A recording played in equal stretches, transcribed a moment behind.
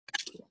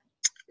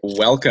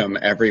Welcome,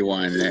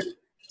 everyone.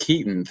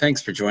 Keaton,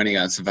 thanks for joining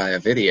us via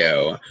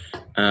video.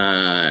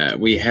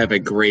 We have a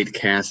great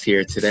cast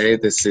here today.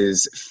 This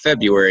is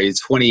February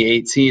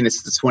 2018.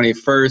 It's the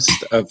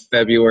 21st of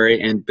February,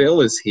 and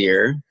Bill is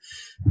here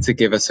to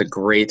give us a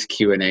great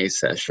Q&A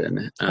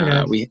session.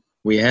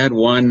 We had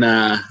one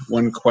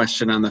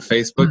question on the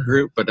Facebook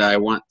group, but I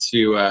want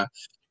to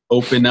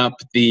open up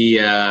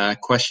the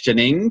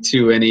questioning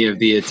to any of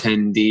the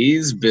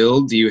attendees.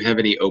 Bill, do you have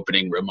any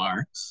opening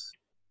remarks?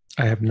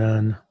 I have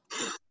none.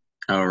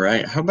 All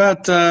right. How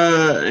about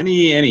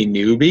any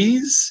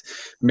newbies?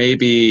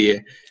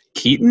 Maybe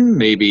Keaton,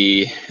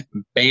 maybe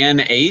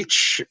Ban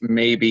H,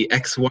 maybe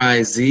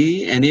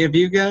XYZ. Any of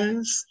you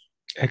guys?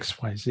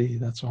 XYZ,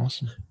 that's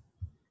awesome.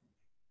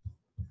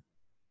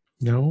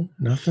 No,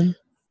 nothing?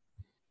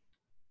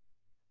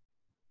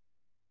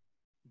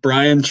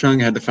 Brian Chung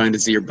had to find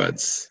his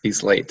earbuds.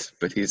 He's late,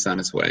 but he's on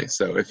his way.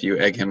 So if you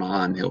egg him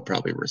on, he'll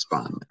probably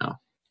respond now.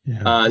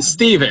 Yeah.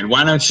 Steven,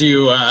 why don't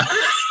you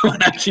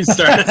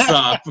start us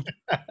off?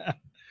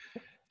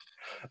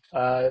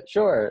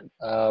 Sure.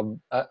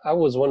 I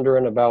was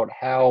wondering about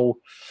how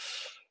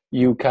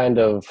you kind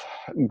of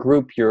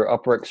group your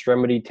upper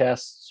extremity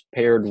tests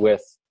paired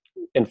with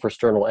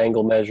infrasternal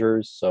angle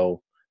measures.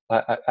 So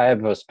I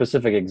have a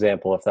specific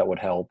example if that would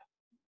help.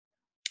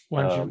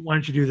 Why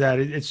don't you do that?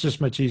 It's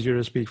just much easier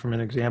to speak from an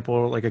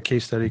example, like a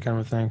case study kind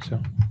of thing. So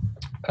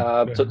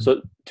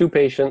two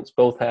patients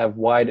both have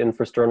wide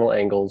infrasternal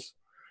angles.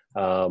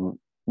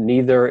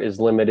 Neither is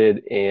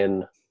limited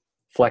in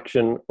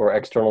flexion or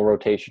external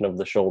rotation of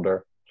the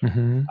shoulder.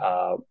 Mm-hmm.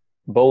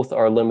 Both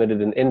are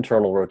limited in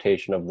internal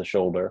rotation of the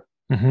shoulder,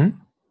 mm-hmm.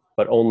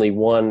 but only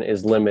one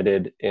is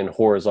limited in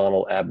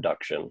horizontal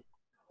abduction.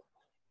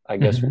 I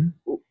guess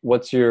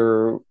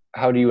Mm-hmm.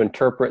 How do you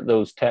interpret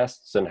those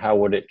tests, and how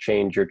would it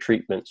change your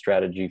treatment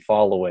strategy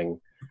following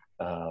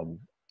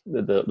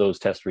those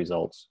test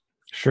results?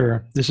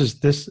 Sure.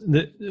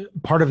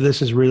 Part of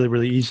this is really,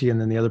 really easy,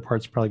 and then the other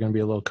part's probably going to be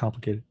a little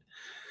complicated.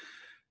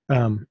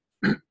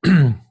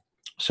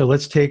 So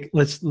let's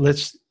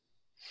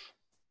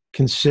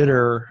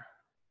consider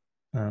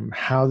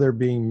how they're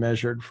being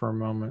measured for a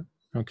moment.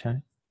 Okay.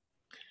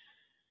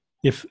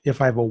 If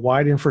I have a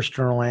wide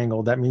infrasternal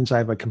angle, that means I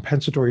have a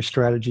compensatory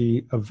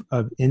strategy of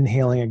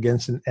inhaling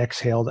against an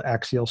exhaled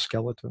axial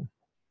skeleton.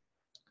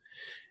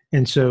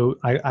 And so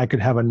I could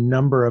have a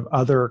number of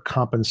other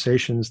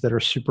compensations that are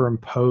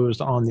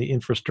superimposed on the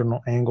infrasternal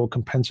angle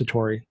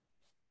compensatory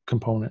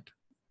component.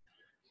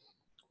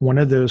 One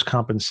of those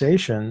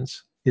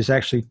compensations is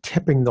actually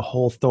tipping the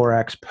whole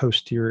thorax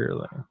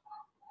posteriorly.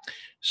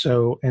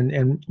 So,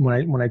 and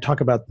when I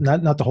talk about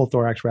not the whole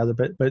thorax rather,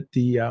 but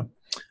the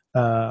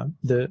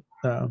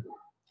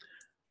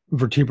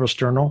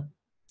vertebrosternal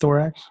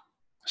thorax.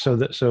 So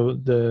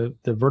the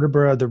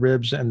vertebra, the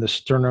ribs, and the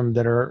sternum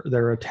that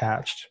are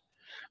attached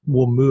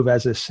will move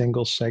as a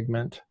single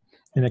segment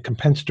in a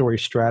compensatory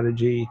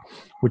strategy,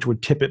 which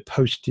would tip it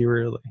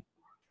posteriorly.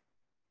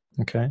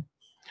 Okay,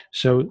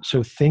 so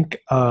think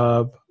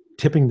of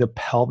tipping the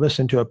pelvis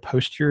into a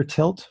posterior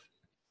tilt.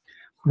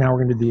 Now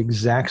we're going to do the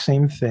exact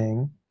same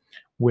thing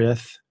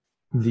with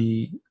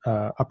the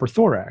upper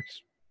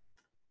thorax.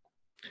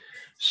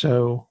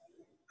 So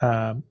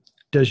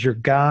does your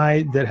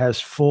guy that has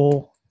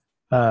full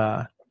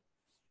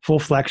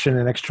flexion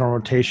and external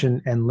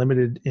rotation and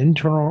limited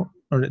internal,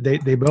 or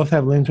they both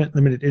have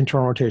limited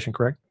internal rotation,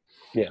 correct?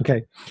 Yeah.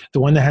 Okay. The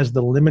one that has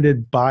the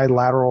limited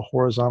bilateral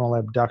horizontal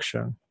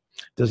abduction,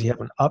 does he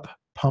have an up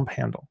pump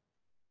handle?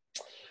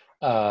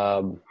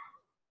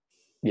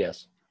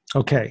 Yes.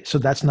 Okay, so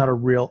that's not a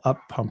real up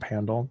pump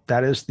handle.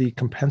 That is the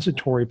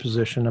compensatory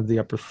position of the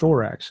upper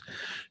thorax.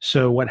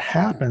 So what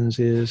happens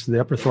is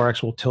the upper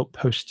thorax will tilt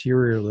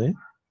posteriorly.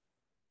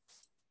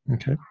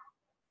 Okay.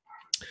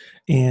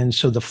 And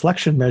so the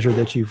flexion measure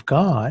that you've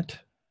got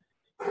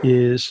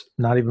is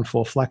not even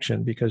full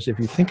flexion, because if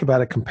you think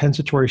about a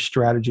compensatory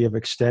strategy of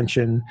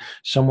extension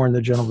somewhere in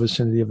the general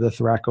vicinity of the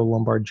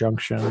thoracolumbar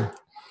junction,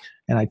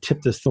 and I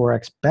tip the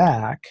thorax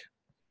back,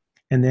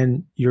 and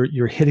then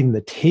you're hitting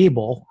the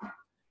table,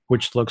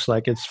 which looks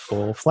like it's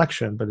full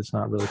flexion, but it's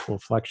not really full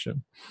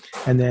flexion.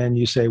 And then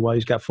you say, well,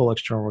 he's got full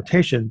external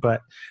rotation,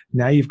 but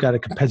now you've got a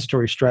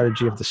compensatory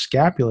strategy of the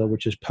scapula,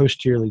 which is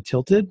posteriorly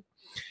tilted,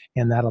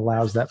 and that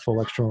allows that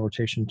full external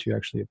rotation to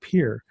actually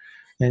appear.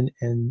 And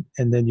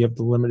then you have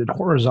the limited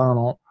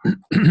horizontal,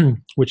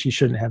 which you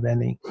shouldn't have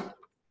any,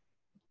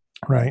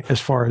 right, as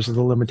far as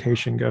the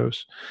limitation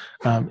goes.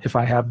 If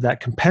I have that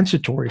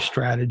compensatory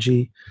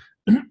strategy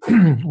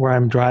where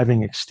I'm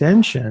driving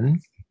extension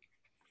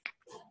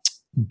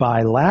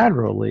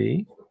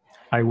bilaterally,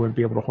 I would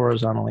be able to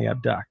horizontally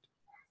abduct.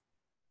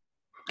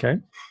 Okay.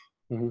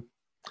 Mm-hmm.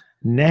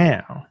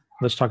 Now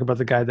let's talk about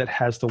the guy that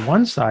has the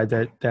one side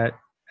that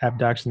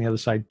abducts and the other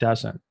side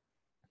doesn't.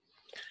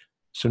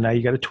 So now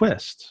you got a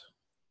twist.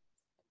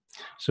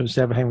 So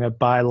instead of having a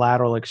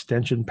bilateral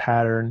extension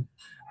pattern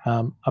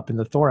up in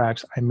the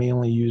thorax, I may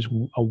only use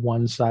a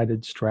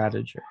one-sided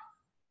strategy.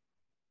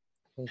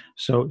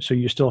 So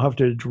you still have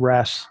to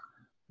address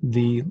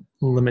the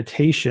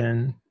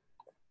limitation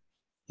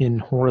in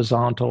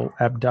horizontal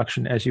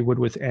abduction as you would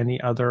with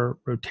any other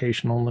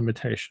rotational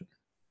limitation.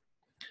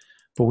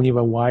 But when you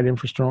have a wide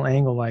infrasternal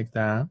angle like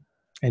that,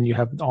 and you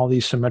have all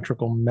these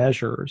symmetrical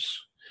measures,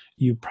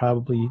 you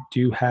probably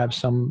do have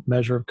some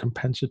measure of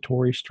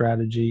compensatory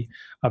strategy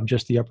of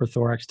just the upper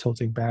thorax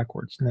tilting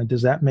backwards. Now,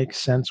 does that make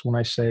sense when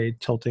I say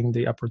tilting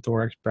the upper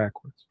thorax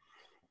backwards?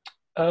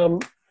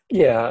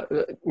 Yeah,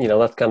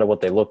 that's kind of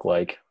what they look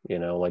like,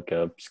 like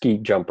a ski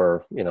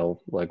jumper,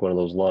 like one of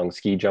those long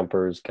ski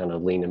jumpers kind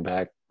of leaning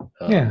back.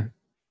 Yeah.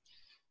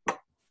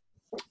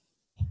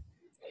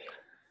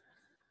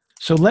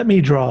 So let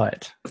me draw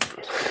it.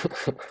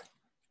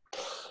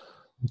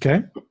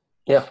 Okay?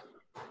 Yeah.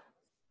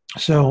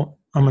 So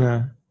I'm going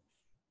to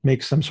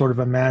make some sort of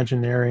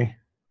imaginary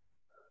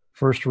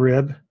first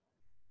rib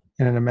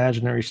and an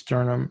imaginary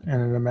sternum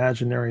and an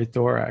imaginary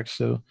thorax.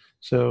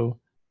 So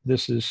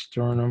this is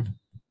sternum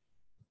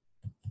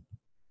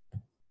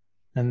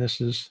and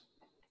this is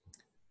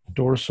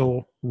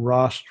dorsal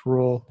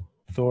rostral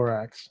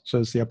thorax. So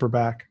it's the upper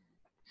back.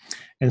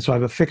 And so I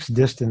have a fixed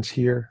distance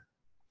here.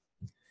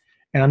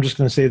 And I'm just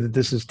going to say that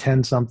this is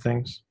 10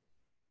 somethings.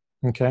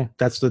 Okay,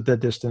 that's the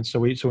distance. So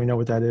we know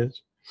what that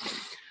is.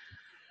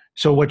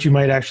 So what you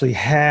might actually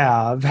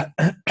have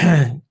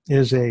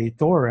is a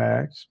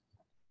thorax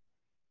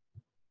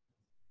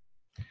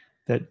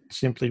that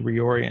simply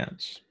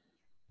reorients.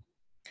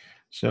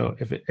 So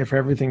if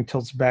everything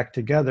tilts back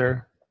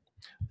together,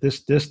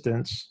 this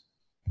distance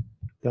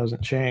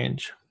doesn't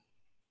change,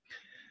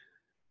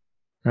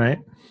 right?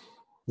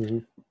 Mm-hmm.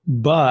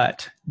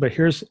 But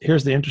here's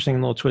the interesting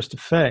little twist of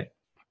fate.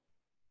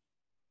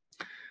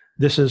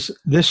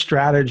 This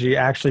strategy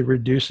actually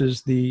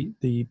reduces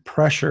the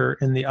pressure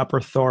in the upper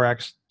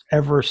thorax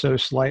ever so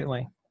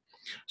slightly.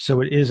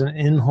 So it is an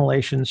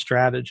inhalation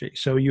strategy.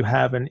 So you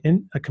have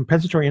a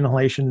compensatory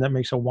inhalation that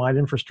makes a wide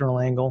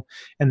infrasternal angle,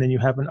 and then you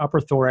have an upper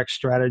thorax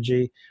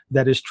strategy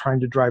that is trying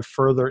to drive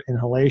further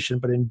inhalation.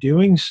 But in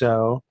doing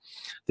so,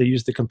 they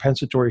use the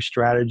compensatory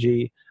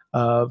strategy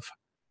of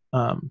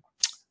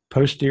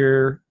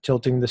posterior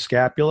tilting the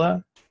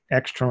scapula,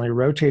 externally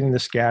rotating the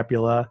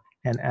scapula,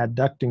 and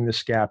adducting the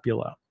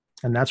scapula.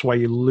 And that's why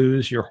you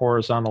lose your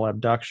horizontal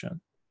abduction.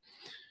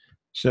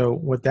 So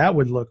what that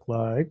would look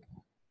like,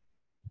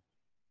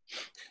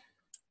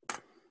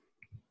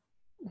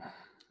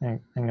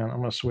 hang on, I'm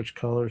going to switch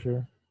colors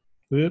here.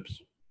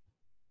 Oops.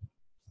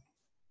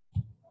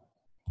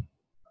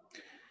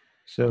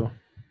 So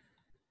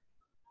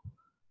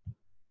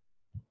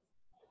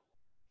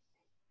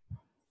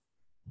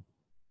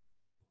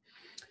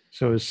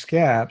his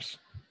scaps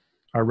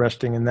are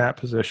resting in that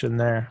position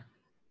there.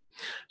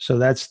 So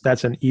that's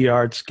an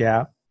ER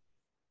scap.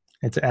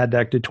 It's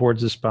adducted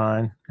towards the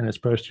spine and it's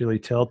posteriorly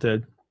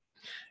tilted.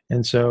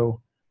 And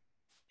so,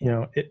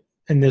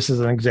 and this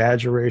is an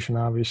exaggeration,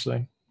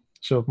 obviously.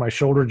 So if my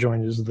shoulder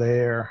joint is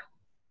there,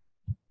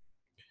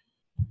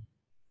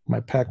 my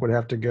pec would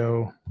have to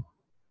go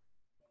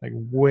like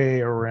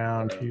way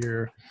around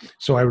here.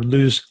 So I would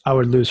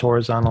lose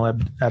horizontal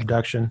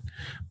abduction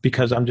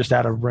because I'm just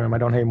out of room. I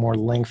don't have more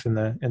length in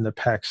the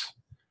pecs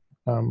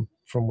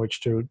from which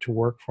to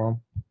work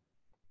from.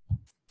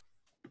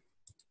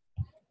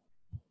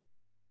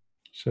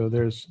 So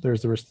there's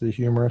the rest of the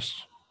humerus.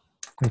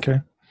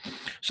 Okay.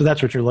 So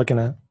that's what you're looking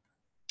at.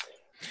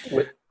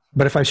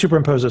 But if I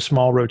superimpose a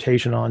small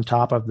rotation on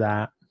top of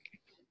that,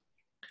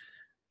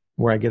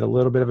 where I get a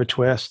little bit of a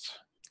twist,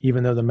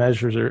 even though the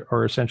measures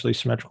are essentially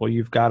symmetrical,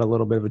 you've got a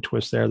little bit of a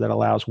twist there that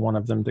allows one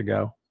of them to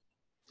go.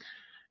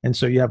 And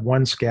so you have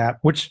one scap.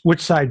 Which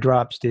side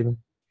drops, Stephen?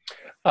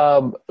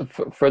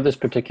 For this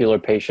particular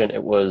patient,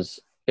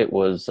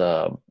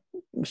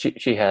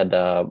 she had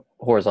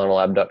horizontal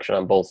abduction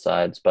on both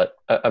sides, but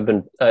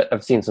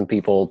I've seen some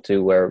people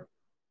too where,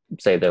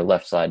 say, their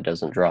left side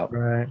doesn't drop.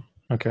 Right.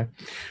 Okay.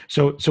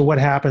 So what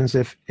happens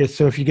if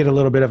you get a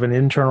little bit of an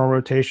internal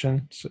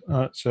rotation?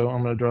 So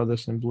I'm going to draw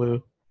this in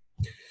blue.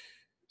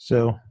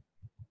 So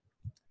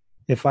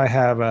if I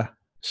have a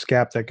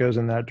scap that goes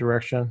in that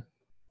direction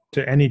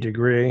to any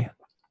degree,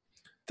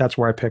 that's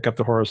where I pick up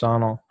the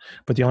horizontal.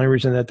 But the only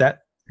reason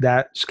that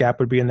scap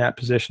would be in that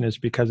position is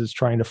because it's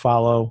trying to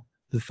follow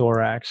the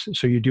thorax.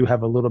 So you do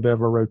have a little bit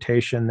of a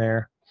rotation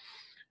there,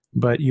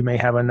 but you may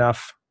have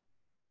enough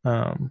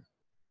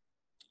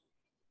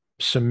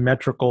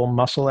symmetrical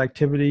muscle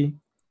activity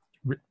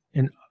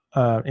in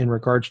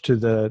regards to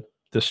the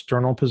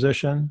sternal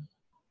position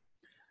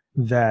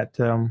that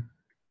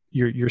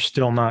you're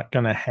still not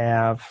going to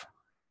have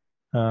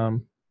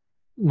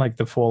like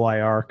the full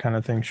IR kind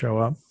of thing show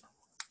up.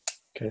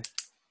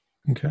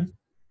 Okay.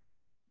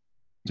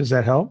 Does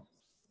that help?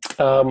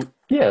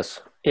 Yes.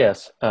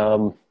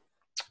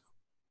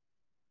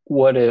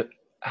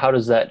 How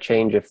does that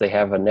change if they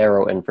have a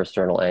narrow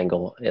infrasternal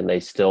angle and they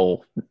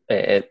still,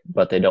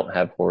 but they don't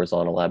have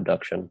horizontal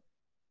abduction?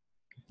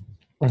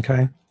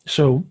 Okay.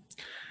 So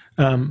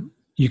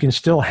you can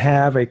still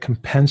have a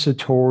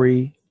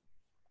compensatory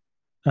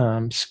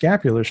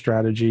scapular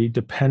strategy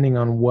depending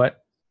on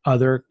what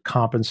other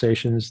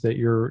compensations that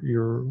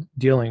you're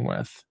dealing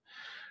with,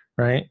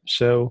 right?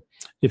 So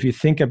if you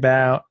think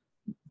about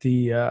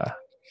the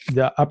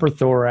upper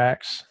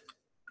thorax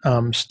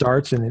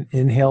starts in an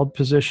inhaled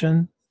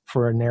position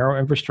for a narrow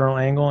infrasternal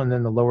angle, and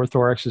then the lower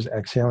thorax is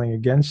exhaling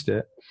against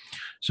it.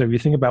 So if you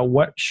think about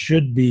what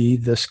should be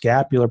the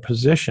scapular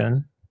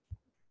position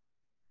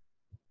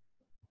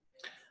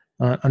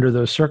under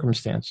those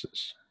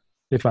circumstances,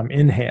 if I'm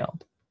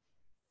inhaled,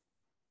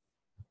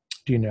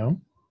 do you know?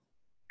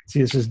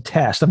 See, this is a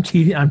test. I'm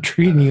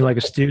treating you like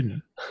a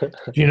student. Do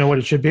you know what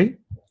it should be?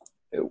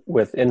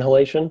 With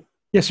inhalation?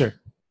 Yes, sir.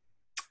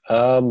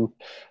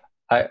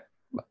 I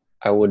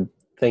would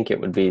think it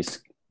would be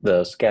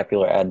the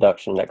scapular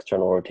adduction,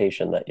 external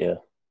rotation that you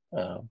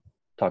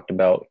talked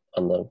about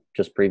on the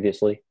just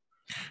previously.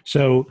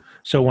 So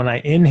when I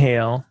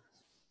inhale,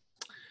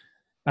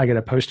 I get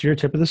a posterior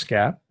tip of the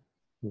scap.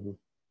 Mm-hmm.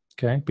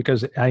 Okay,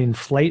 because I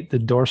inflate the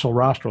dorsal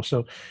rostral.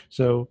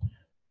 So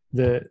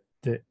the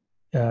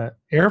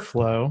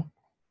airflow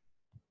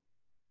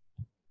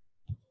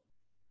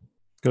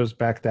goes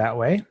back that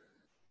way.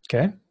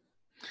 Okay,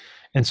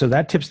 and so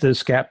that tips the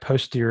scap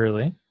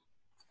posteriorly.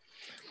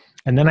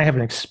 And then I have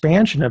an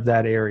expansion of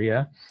that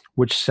area,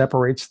 which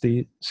separates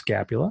the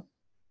scapula.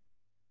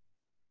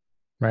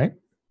 Right?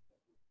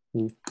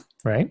 Mm.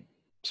 Right?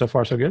 So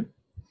far, so good?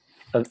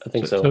 I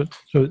think so.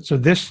 So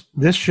this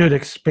should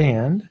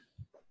expand,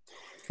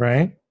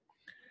 right?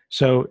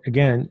 So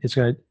again, it's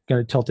going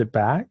to tilt it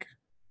back,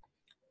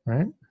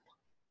 right?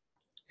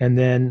 And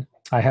then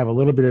I have a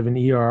little bit of an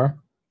ER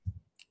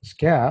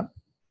scap,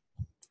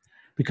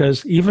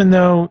 because even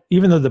though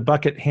the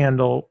bucket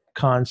handle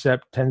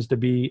concept tends to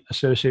be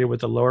associated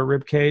with the lower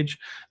rib cage,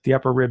 the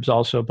upper rib's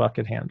also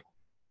bucket handle.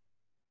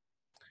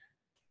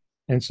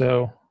 And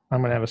so I'm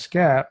going to have a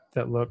scap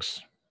that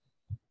looks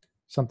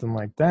something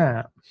like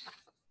that.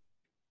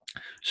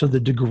 So the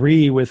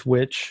degree with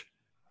which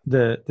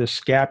the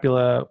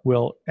scapula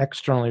will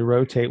externally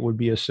rotate would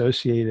be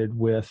associated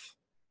with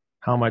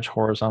how much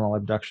horizontal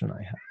abduction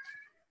I have.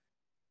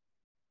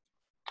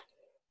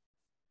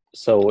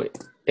 So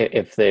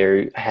if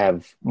they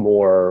have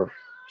more,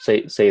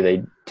 say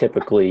they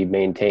typically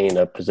maintain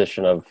a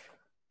position of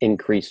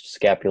increased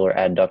scapular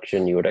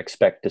adduction, you would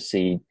expect to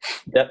see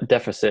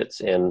deficits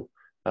in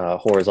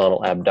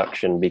horizontal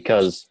abduction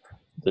because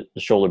the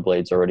shoulder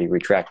blade's already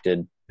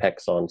retracted,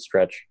 pecs on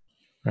stretch.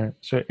 Right.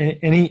 So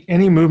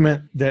any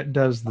movement that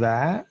does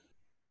that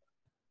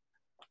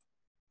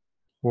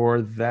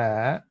or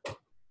that,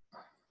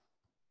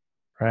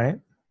 right,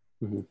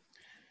 mm-hmm.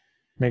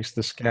 makes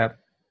the scap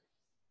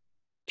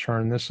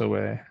turn this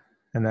away,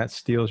 and that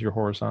steals your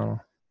horizontal.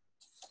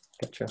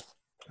 Gotcha.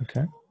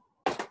 Okay.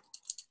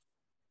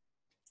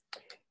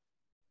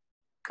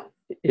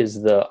 Is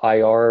the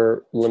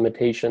IR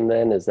limitation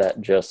then, is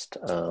that just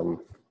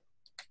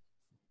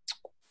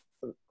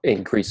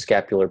increased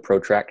scapular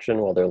protraction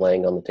while they're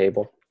laying on the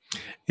table?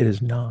 It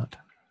is not.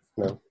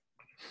 No.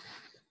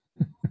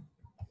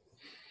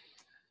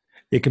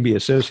 It can be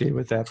associated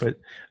with that, but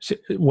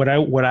what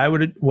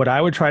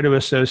I would try to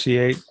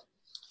associate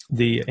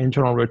the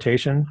internal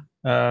rotation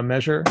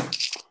measure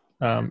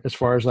as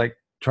far as like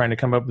trying to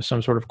come up with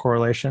some sort of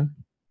correlation,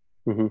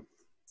 mm-hmm.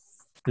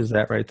 is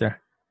that right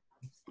there.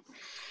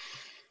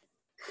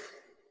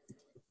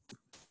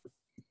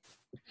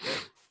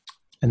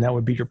 And that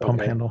would be your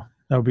pump handle.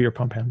 That would be your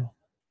pump handle.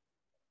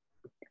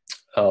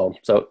 Oh,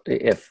 so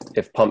if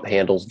pump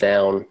handle's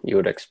down, you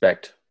would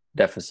expect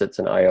deficits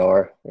in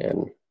IR,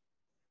 and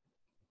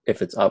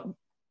if it's up,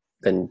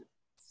 then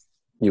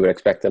you would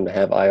expect them to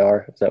have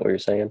IR. Is that what you're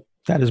saying?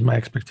 That is my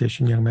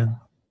expectation, young man.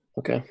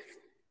 Okay.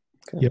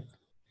 Yep.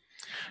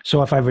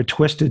 So if I have a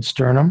twisted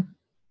sternum,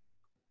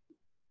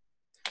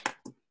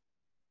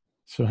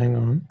 so hang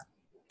on.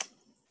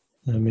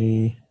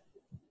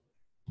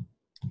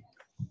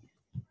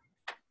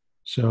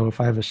 So if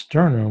I have a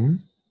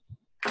sternum,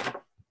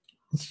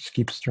 let's just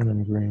keep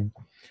sternum green.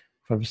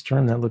 If I have a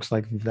sternum that looks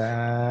like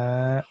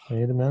that,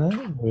 wait a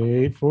minute,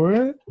 wait for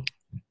it.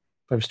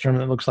 If I have a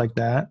sternum that looks like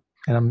that,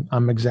 and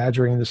I'm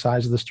exaggerating the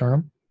size of the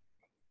sternum.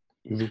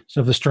 Mm-hmm. So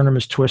if the sternum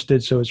is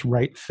twisted so it's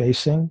right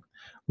facing,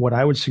 what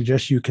I would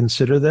suggest you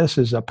consider this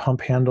is a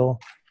pump handle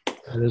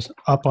that is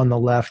up on the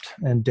left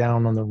and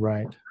down on the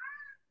right.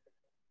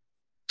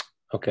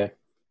 Okay.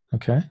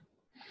 Okay.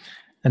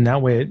 And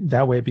that way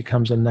it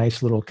becomes a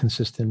nice little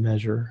consistent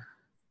measure.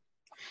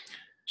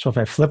 So if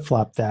I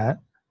flip-flop the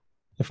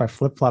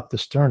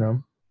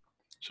sternum,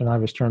 so now I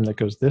have a sternum that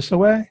goes this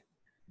way,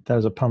 that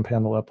is a pump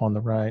handle up on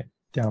the right,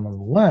 down on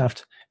the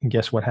left, and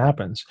guess what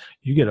happens?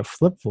 You get a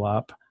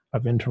flip-flop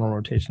of internal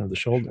rotation of the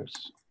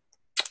shoulders.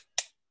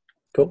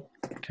 Cool.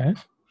 Okay.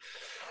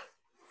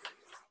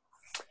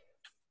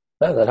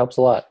 That helps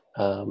a lot.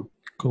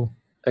 Cool.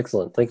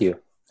 Excellent. Thank you.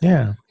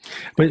 Yeah.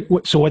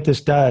 But so what this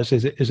does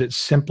is it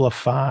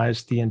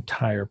simplifies the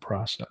entire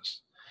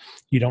process.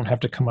 You don't have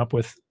to come up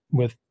with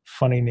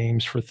funny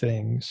names for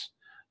things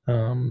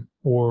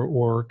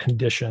or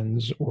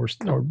conditions or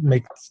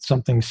make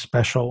something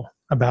special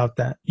about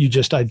that. You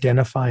just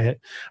identify it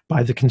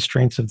by the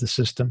constraints of the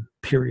system,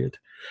 period.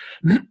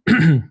 And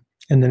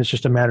then it's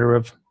just a matter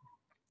of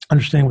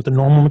understanding what the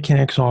normal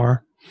mechanics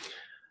are,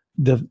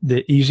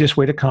 the easiest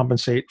way to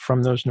compensate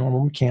from those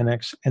normal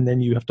mechanics, and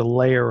then you have to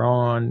layer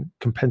on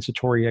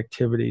compensatory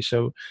activity.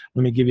 So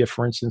let me give you,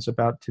 for instance,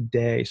 about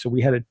today. So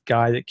we had a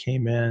guy that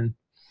came in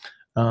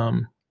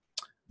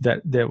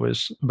that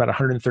was about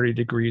 130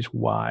 degrees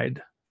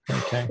wide.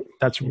 Okay,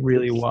 that's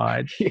really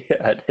wide.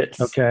 Yeah, it is.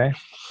 Okay,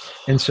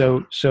 and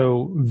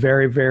so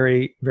very,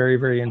 very, very,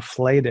 very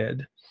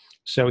inflated.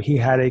 So he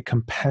had a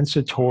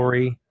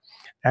compensatory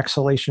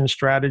exhalation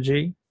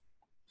strategy,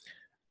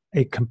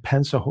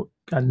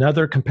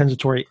 another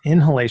compensatory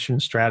inhalation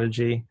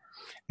strategy,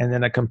 and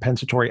then a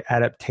compensatory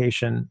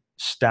adaptation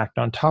stacked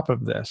on top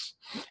of this.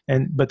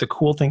 But the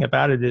cool thing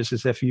about it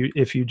is if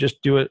you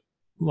just do it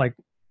like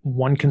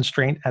one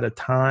constraint at a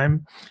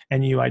time,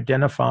 and you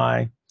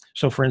identify,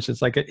 so for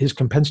instance, like his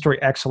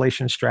compensatory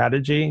exhalation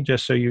strategy,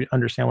 just so you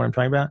understand what I'm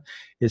talking about,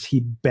 is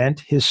he bent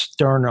his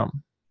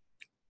sternum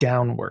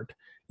downward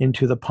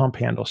into the pump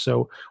handle.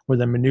 So where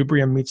the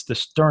manubrium meets the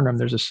sternum,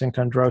 there's a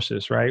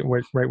synchondrosis, right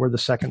where the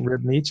second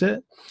rib meets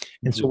it.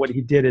 And so what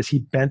he did is he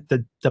bent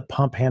the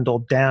pump handle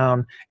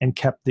down and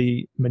kept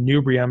the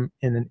manubrium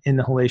in an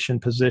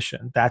inhalation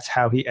position. That's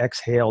how he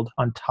exhaled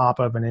on top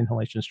of an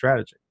inhalation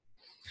strategy.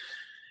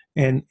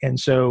 And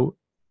so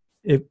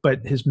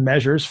but his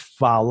measures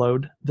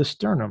followed the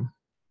sternum.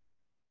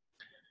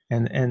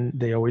 And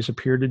they always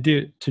appear to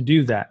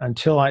do that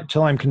until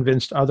I'm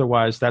convinced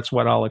otherwise. That's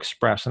what I'll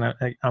express, and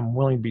I'm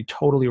willing to be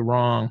totally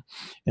wrong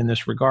in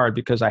this regard,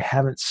 because I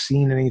haven't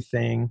seen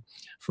anything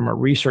from a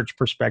research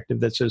perspective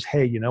that says,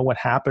 hey, you know what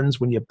happens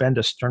when you bend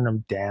a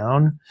sternum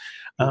down?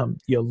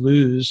 You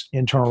lose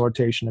internal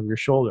rotation of your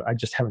shoulder. I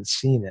just haven't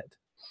seen it,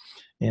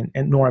 and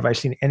nor have I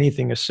seen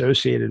anything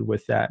associated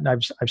with that. And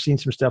I've seen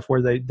some stuff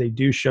where they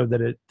do show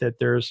that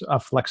there's a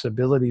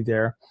flexibility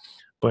there,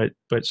 but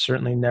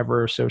certainly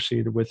never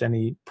associated with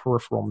any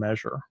peripheral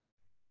measure.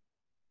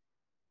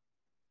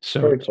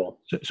 So, very cool.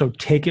 So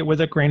take it with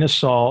a grain of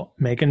salt,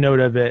 make a note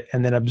of it,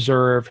 and then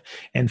observe,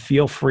 and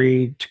feel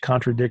free to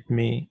contradict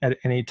me at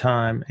any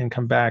time and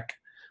come back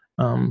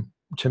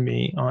to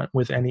me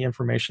with any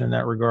information in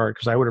that regard,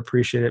 because I would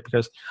appreciate it,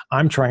 because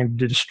I'm trying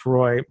to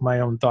destroy my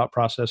own thought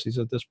processes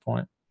at this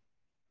point.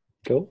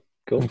 Cool.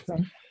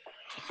 Okay.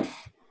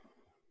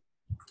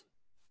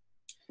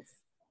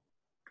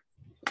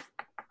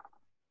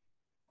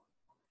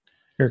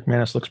 Eric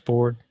Manis looks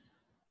bored.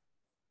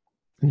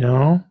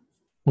 No?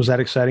 Was that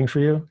exciting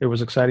for you? It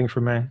was exciting for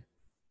me.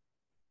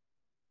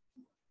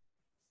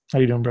 How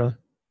you doing, brother?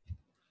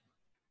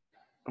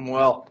 I'm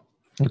well.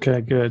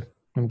 Okay, good.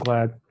 I'm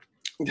glad.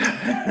 All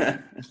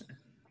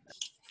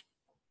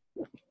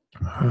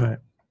right.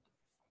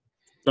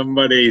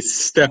 Somebody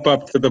step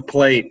up to the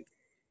plate.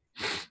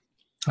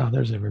 Oh,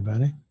 there's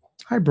everybody.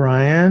 Hi,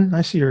 Brian.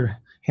 I see your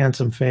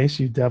handsome face,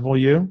 you devil,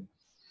 you.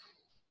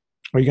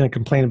 Are you going to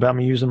complain about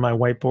me using my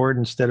whiteboard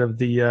instead of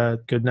the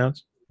good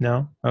notes?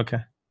 No? Okay.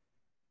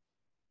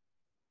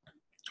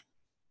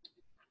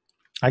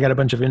 I got a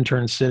bunch of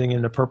interns sitting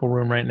in the purple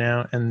room right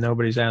now, and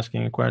nobody's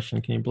asking a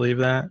question. Can you believe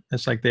that?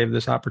 It's like they have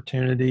this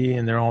opportunity,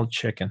 and they're all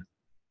chicken.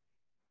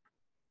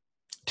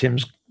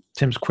 Tim's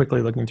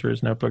quickly looking through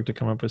his notebook to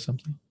come up with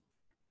something.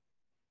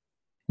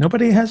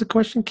 Nobody has a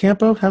question?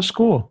 Campo, how's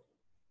school?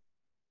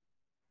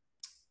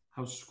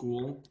 How's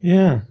school?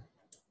 Yeah.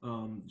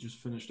 Just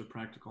finished a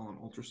practical on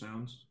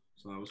ultrasounds,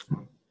 so that was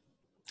fun.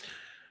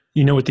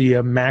 You know what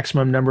the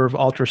maximum number of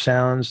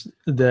ultrasounds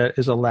that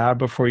is allowed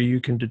before you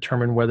can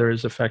determine whether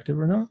it's effective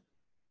or not?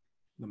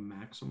 The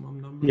maximum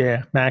number?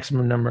 Yeah,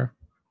 maximum number.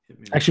 Hit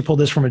me I actually pulled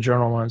this from a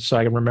journal once, so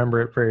I can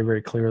remember it very,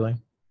 very clearly.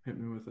 Hit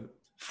me with it.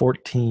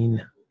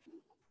 14.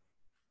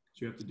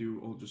 So you have to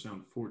do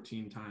ultrasound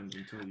 14 times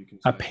until you can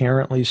say.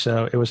 Apparently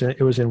so. It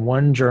was in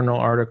one journal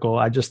article.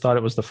 I just thought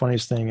it was the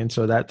funniest thing, and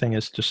so that thing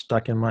is just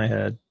stuck in my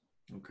head.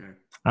 Okay.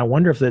 I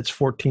wonder if it's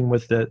 14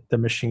 with the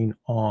machine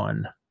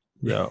on,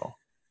 though.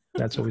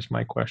 That's always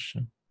my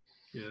question.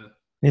 Yeah.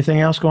 Anything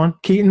else going?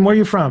 Keaton, where are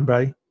you from,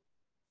 buddy?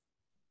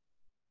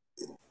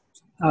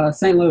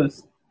 St.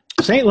 Louis.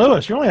 St.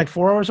 Louis. You're only like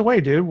 4 hours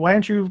away, dude. Why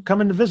aren't you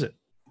coming to visit?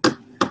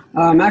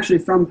 I'm actually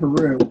from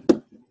Peru,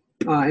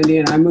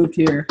 Indiana. I moved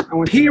here. I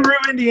went Peru,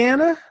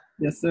 Indiana?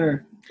 Yes,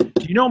 sir.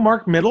 Do you know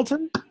Mark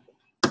Middleton?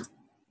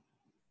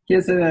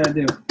 Can't say that I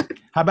do.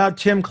 How about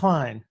Tim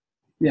Klein?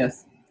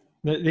 Yes.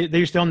 They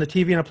used to own the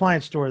TV and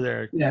appliance store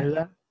there. Yeah. You hear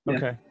that? Yeah.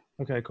 Okay.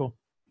 Okay, cool.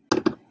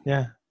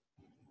 Yeah.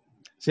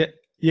 See,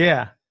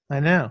 yeah,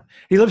 I know.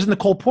 He lives in the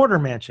Cole Porter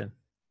mansion.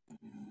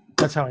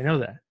 That's how I know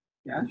that.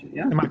 Gotcha.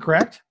 Yeah. Am I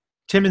correct?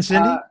 Tim and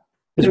Cindy?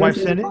 His wife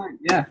Cindy?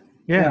 Yeah.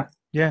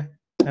 Yeah,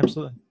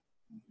 absolutely.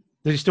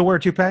 Does he still wear a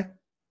toupee?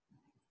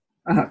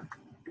 I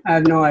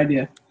have no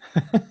idea.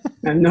 I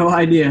have no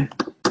idea.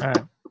 All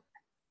right.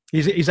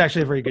 He's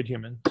actually a very good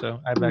human, so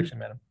I've actually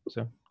met him.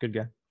 So good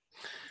guy.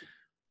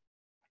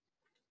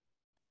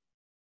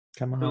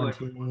 Come on,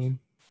 team.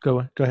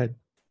 Go ahead.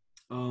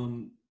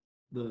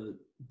 The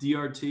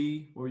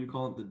DRT, or you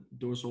call it the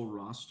dorsal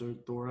rostral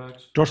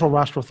thorax? Dorsal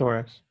rostral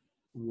thorax.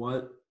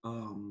 What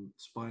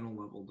spinal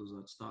level does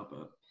that stop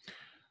at?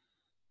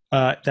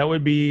 That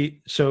would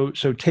be so.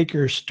 So take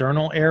your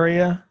sternal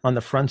area on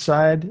the front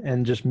side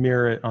and just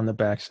mirror it on the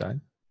back side.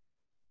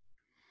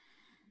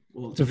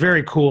 Well, It's a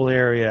very cool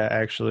area,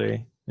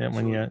 actually. And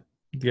when So-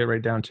 you get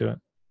right down to it.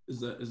 is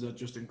that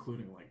just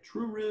including like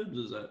true ribs?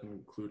 Is that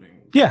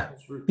including Yeah.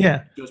 false ribs?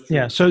 Yeah. Just true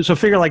Yeah. So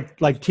figure like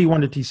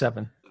T1 to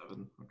T7.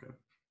 7. Okay.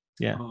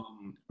 Yeah.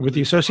 Um, With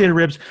the associated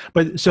ribs.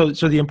 But so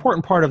the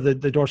important part of the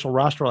dorsal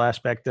rostral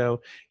aspect,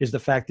 though, is the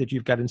fact that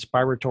you've got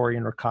inspiratory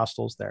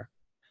intercostals there.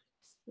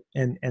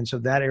 And so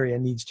that area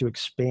needs to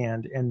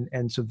expand.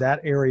 And so that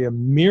area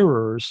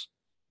mirrors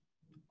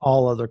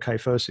all other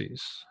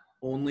kyphoses.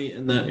 only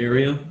in that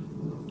area.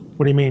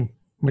 What do you mean?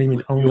 What do you mean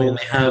You only?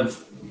 only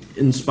have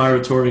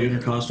inspiratory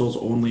intercostals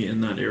only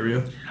in that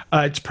area.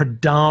 It's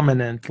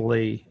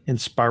predominantly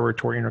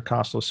inspiratory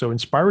intercostals. So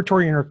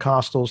inspiratory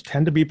intercostals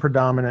tend to be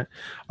predominant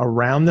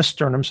around the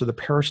sternum, so the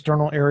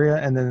peristernal area,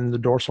 and then in the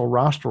dorsal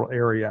rostral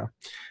area.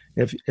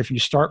 If you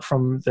start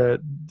from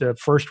the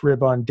first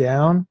rib on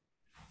down,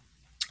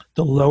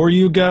 the lower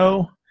you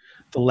go,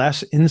 the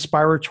less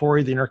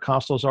inspiratory the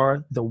intercostals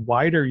are. The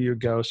wider you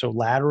go, so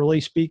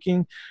laterally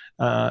speaking,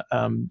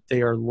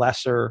 they are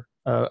lesser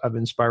of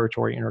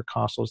inspiratory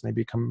intercostals, and they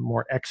become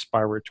more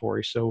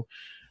expiratory. So,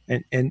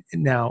 and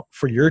now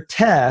for your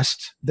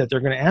test that they're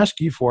going to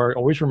ask you for,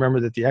 always remember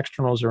that the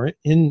externals are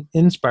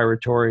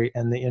inspiratory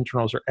and the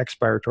internals are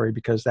expiratory,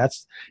 because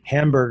that's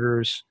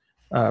Hamburger's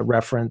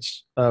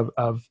reference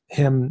of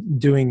him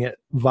doing it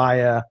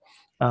via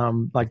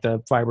like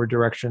the fiber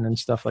direction and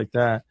stuff like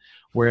that.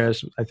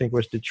 Whereas I think it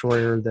was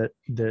Detroyer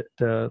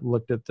that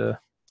looked at the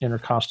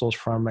intercostals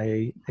from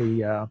a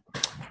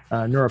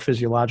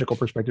neurophysiological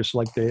perspective. So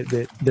like they're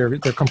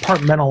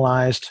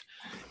compartmentalized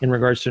in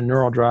regards to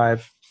neural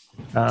drive,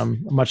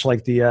 much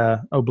like the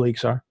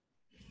obliques are.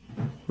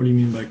 What do you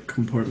mean by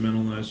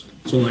compartmentalized?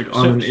 So like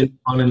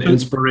on an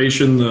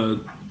inspiration,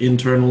 the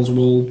internals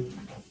will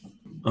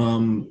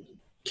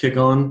kick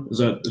on. Is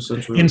that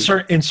essentially in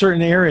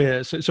certain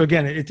areas? So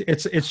again,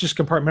 it's just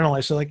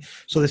compartmentalized.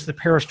 So this the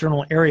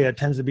peristernal area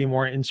tends to be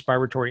more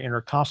inspiratory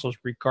intercostals,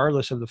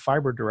 regardless of the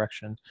fiber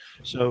direction.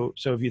 So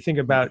if you think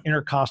about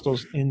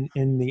intercostals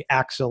in the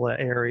axilla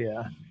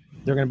area,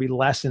 they're going to be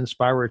less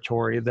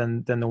inspiratory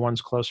than the ones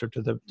closer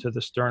to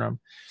the sternum.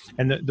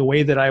 And the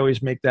way that I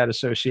always make that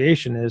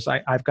association is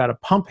I've got a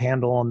pump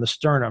handle on the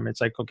sternum. It's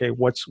like, okay,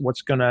 what's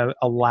going to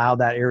allow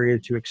that area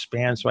to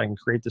expand so I can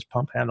create this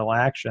pump handle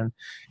action?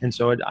 And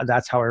so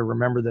that's how I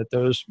remember that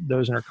those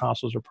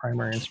intercostals are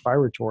primary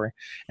inspiratory.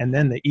 And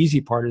then the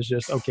easy part is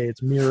just, okay,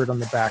 it's mirrored on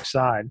the back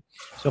side.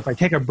 So if I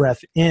take a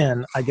breath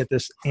in, I get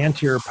this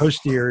anterior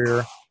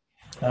posterior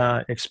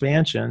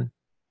expansion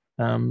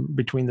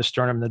between the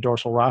sternum and the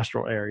dorsal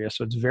rostral area.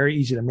 So it's very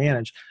easy to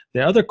manage.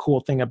 The other cool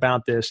thing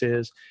about this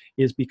is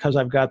because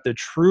I've got the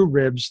true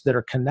ribs that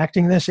are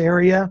connecting this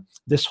area,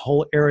 this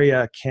whole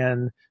area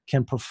can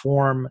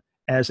perform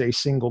as a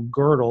single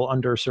girdle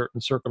under certain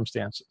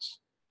circumstances.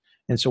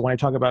 And so when I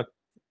talk about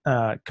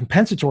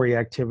compensatory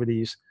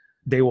activities,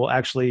 they will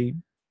actually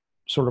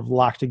sort of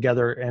lock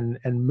together and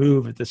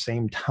move at the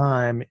same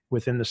time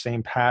within the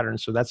same pattern.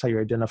 So that's how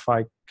you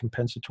identify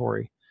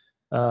compensatory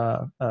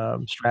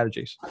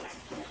strategies.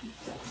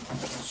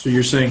 So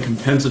you're saying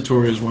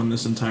compensatory is when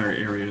this entire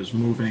area is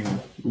moving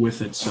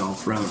with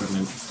itself rather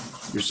than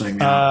you're saying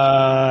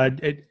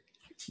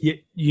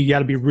you got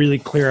to be really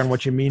clear on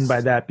what you mean by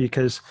that,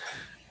 because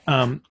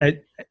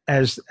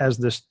as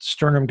the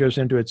sternum goes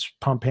into its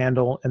pump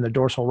handle and the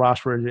dorsal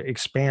rostral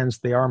expands,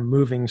 they are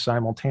moving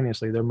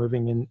simultaneously. They're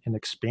moving in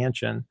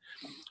expansion.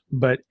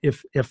 But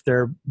if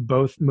they're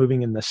both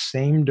moving in the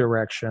same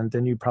direction,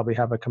 then you probably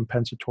have a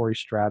compensatory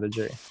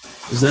strategy.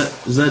 Is that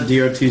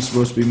DRT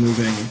supposed to be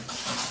moving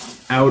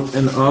out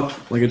and up,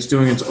 like it's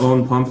doing its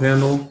own pump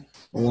handle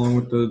along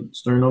with the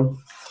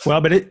sternum? Well,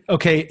 but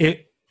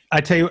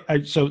I tell you,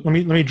 so let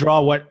me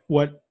draw what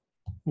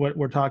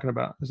we're talking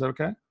about. Is that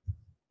okay?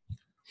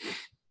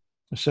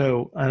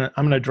 So I'm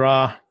going to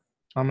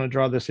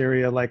draw this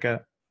area like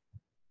a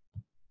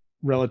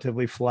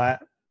relatively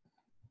flat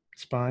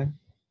spine.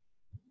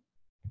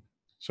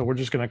 So we're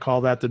just going to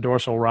call that the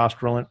dorsal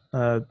rostral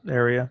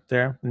area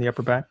there in the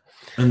upper back.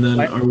 And then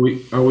are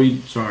we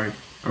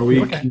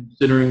Okay.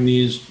 considering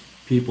these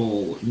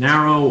people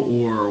narrow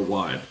or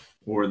wide,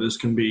 or this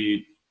can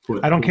be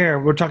put? I don't care.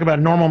 We're talking about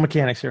normal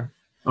mechanics here.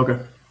 Okay.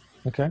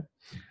 Okay.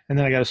 And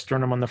then I got a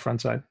sternum on the front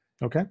side.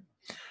 Okay.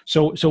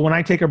 So when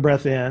I take a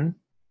breath in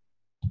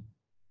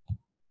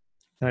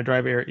and I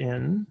drive air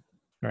in,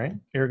 right?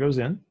 Air goes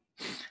in.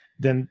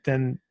 Then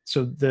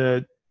so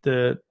the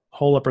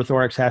whole upper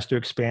thorax has to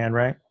expand,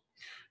 right?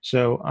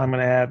 So I'm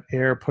going to have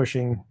air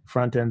pushing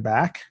front and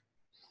back.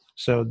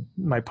 So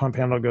my pump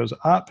handle goes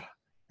up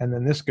and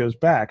then this goes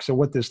back. So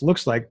what this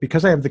looks like,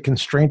 because I have the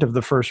constraint of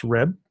the first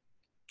rib,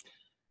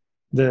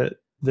 the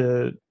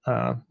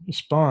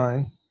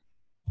spine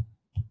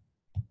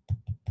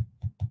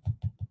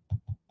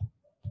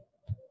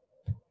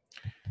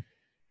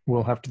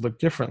will have to look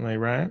differently,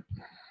 right?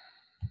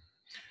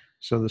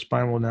 So the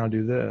spine will now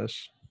do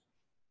this.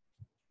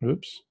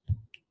 Oops.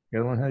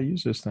 Gotta learn how to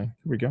use this thing.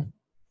 Here we go.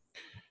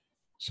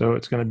 So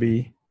it's going to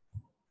be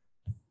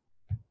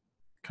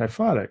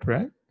kyphotic,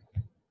 right?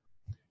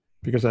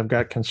 Because I've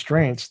got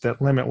constraints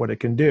that limit what it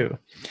can do.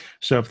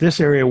 So if this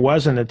area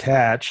wasn't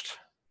attached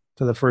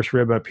to the first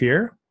rib up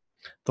here,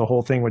 the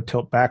whole thing would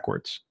tilt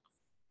backwards.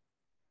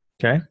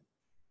 Okay?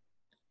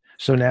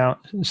 So now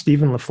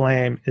Stephen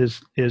LaFlame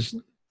is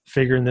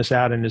figuring this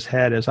out in his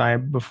head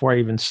before I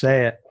even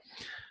say it.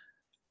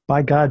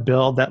 By God,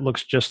 Bill, that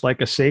looks just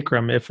like a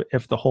sacrum if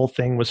the whole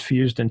thing was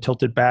fused and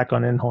tilted back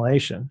on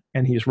inhalation.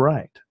 And he's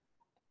right.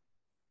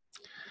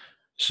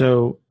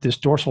 So this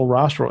dorsal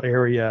rostral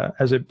area,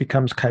 as it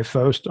becomes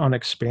kyphosed on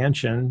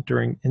expansion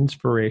during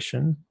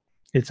inspiration,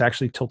 it's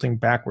actually tilting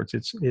backwards.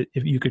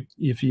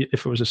 If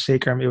it was a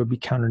sacrum, it would be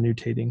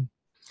counternutating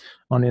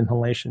on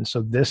inhalation.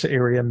 So this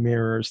area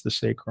mirrors the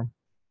sacrum.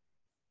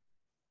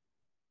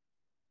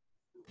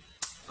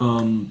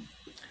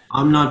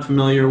 I'm not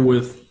familiar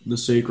with the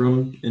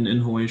sacrum in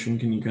inhalation.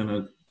 Can you kind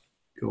of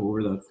go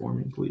over that for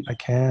me, please? I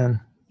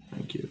can.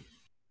 Thank you.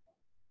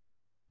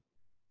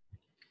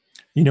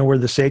 You know where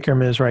the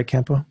sacrum is, right,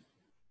 Kempo?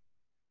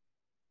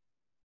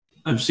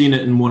 I've seen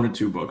it in 1 or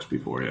 2 books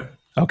before, yeah.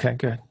 Okay,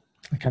 good.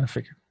 I kind of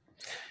figured.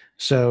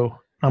 So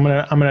I'm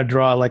gonna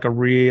draw like a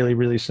really,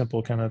 really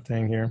simple kind of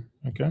thing here.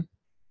 Okay.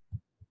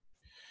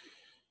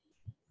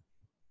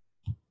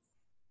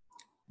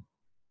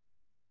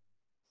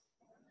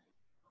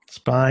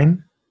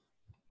 Spine.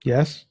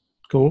 Yes.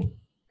 Cool.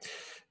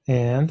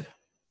 And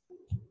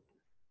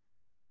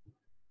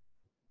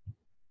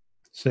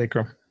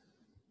sacrum.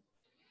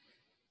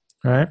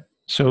 All right.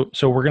 So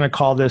we're going to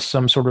call this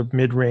some sort of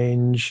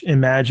mid-range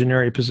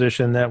imaginary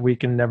position that we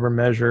can never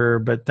measure,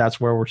 but that's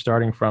where we're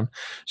starting from.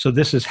 So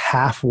this is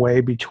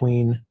halfway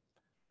between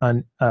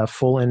a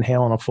full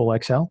inhale and a full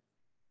exhale.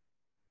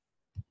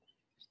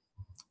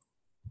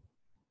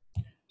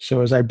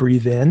 So as I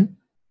breathe in,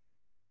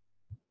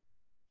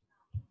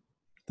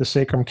 the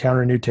sacrum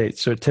counternutates,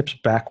 so it tips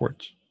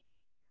backwards.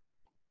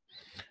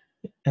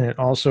 And it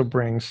also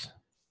brings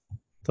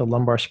the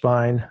lumbar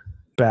spine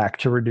back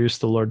to reduce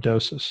the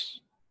lordosis.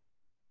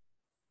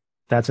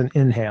 That's an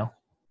inhale.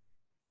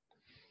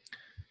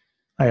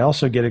 I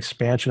also get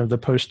expansion of the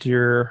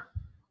posterior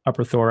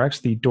upper thorax,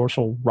 the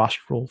dorsal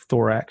rostral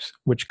thorax,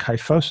 which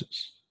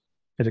kyphoses.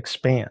 It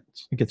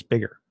expands. It gets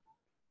bigger.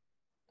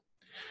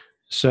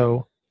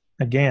 So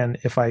again,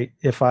 if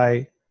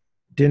I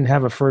didn't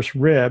have a first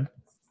rib,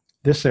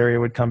 this area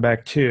would come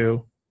back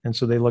too, and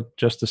so they look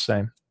just the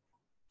same.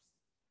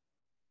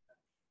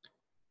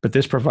 But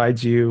this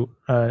provides you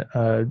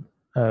a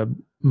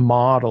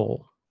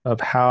model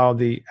of how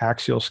the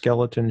axial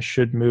skeleton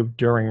should move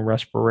during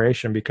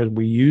respiration, because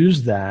we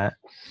use that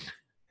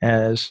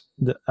as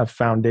a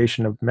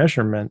foundation of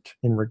measurement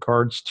in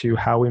regards to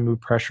how we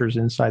move pressures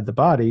inside the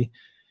body.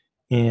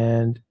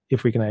 And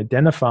if we can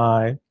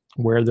identify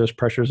where those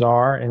pressures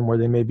are and where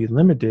they may be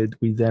limited,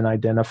 we then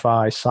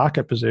identify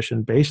socket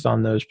position based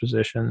on those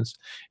positions,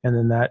 and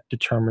then that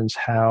determines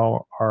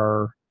how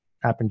our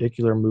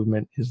appendicular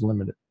movement is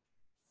limited.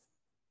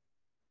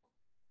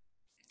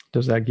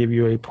 Does that give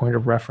you a point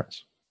of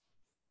reference?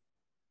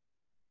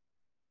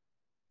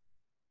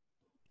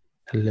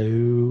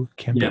 Hello,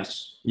 Kemp?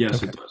 Yes,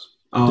 okay. It does.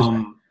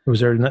 You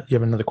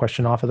have another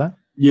question off of that?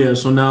 Yeah,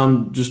 so now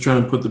I'm just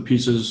trying to put the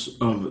pieces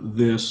of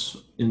this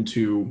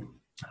into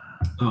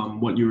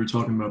what you were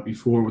talking about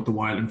before with the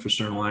wide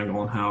infrasternal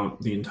angle and how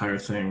the entire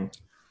thing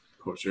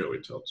posteriorly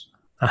tilts.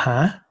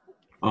 Uh-huh.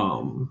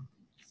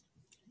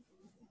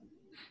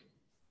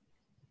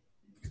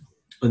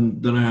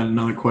 And then I had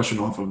another question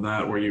off of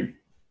that where you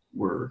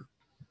were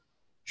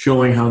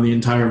showing how the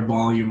entire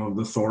volume of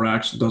the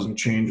thorax doesn't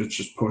change, it's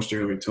just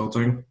posteriorly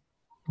tilting.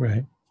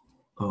 Right.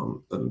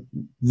 And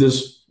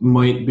this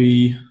might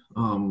be,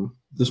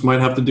 this might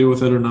have to do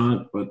with it or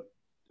not, but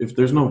if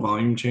there's no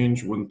volume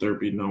change, wouldn't there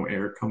be no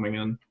air coming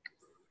in?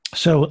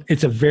 So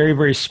it's a very,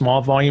 very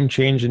small volume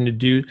change, and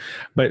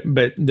but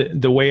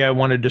the way I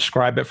want to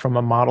describe it from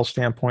a model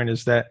standpoint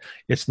is that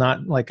it's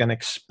not like an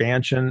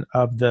expansion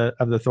of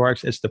the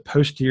thorax; it's the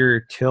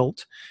posterior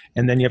tilt,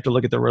 and then you have to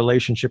look at the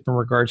relationship in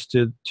regards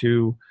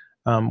to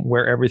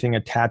where everything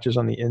attaches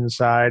on the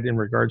inside in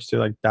regards to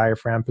like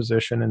diaphragm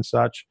position and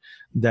such.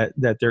 That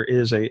there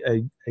is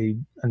an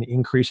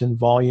increase in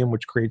volume,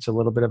 which creates a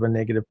little bit of a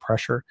negative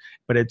pressure,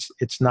 but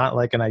it's not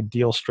like an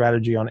ideal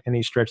strategy on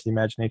any stretch of the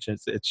imagination.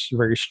 It's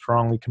very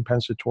strongly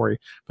compensatory,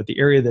 but the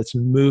area that's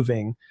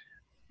moving,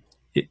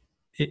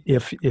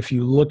 if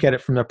you look at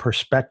it from the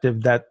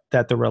perspective that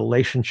the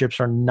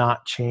relationships are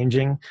not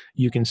changing,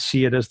 you can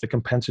see it as the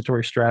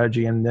compensatory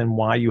strategy, and then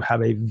why you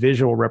have a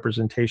visual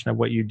representation of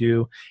what you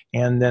do,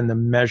 and then the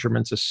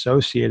measurements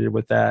associated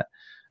with that.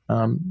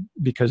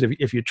 Because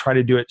if you try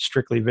to do it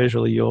strictly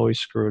visually, you always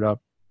screw it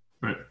up.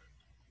 Right.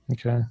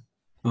 Okay.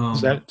 Does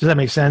that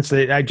make sense?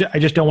 I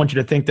just don't want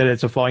you to think that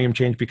it's a volume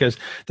change, because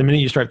the minute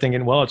you start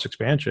thinking, well, it's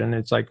expansion,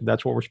 it's like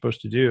that's what we're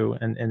supposed to do,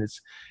 and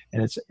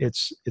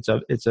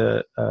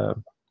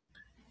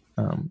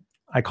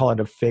I call it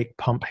a fake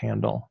pump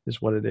handle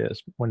is what it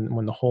is.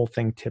 When the whole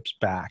thing tips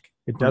back,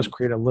 it does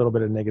create a little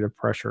bit of negative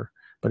pressure,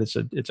 but it's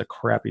a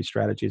crappy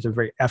strategy. It's a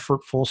very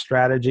effortful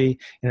strategy,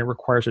 and it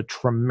requires a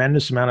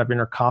tremendous amount of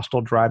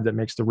intercostal drive that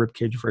makes the rib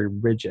cage very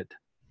rigid.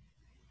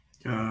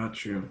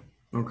 Got you.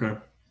 Okay.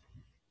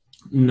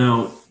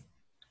 Now,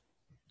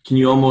 can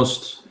you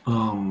almost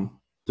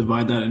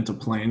divide that into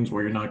planes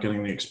where you're not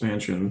getting the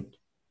expansion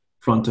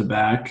front to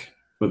back,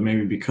 but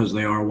maybe because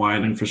they are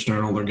wide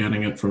infrasternal, they're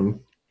getting it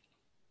from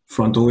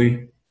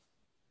frontally?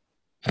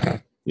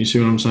 You see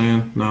what I'm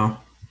saying? No?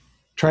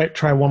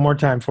 Try one more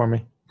time for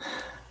me.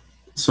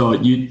 So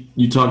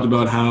you talked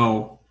about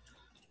how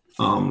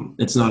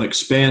it's not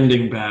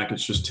expanding back,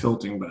 it's just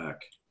tilting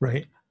back.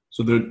 Right.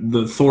 So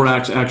the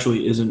thorax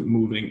actually isn't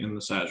moving in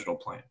the sagittal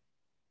plane.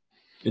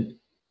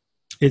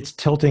 It's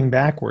tilting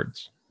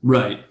backwards.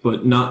 Right,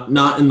 but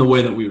not in the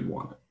way that we would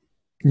want it.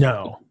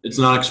 No. It's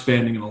not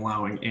expanding and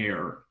allowing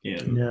air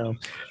in. No.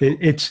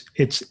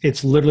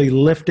 It's literally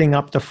lifting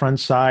up the front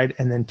side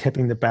and then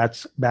tipping the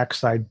back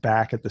side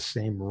back at the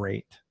same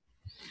rate.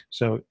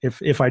 So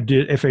if I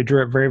drew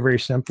it very, very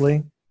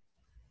simply,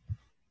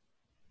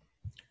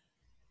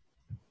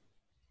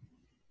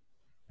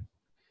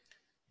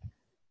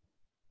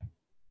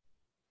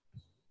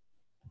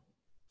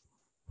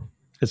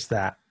 it's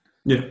that.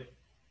 Yeah.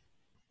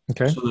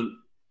 Okay.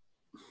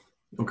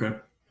 Okay.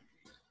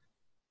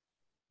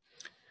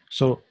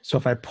 So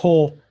if I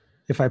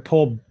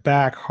pull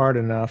back hard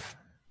enough,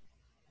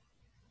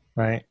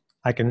 right,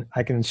 I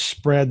can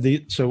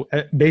spread so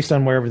based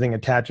on where everything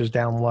attaches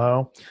down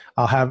low,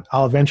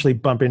 I'll eventually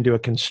bump into a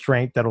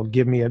constraint that'll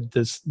give me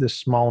this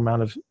small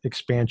amount of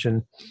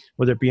expansion,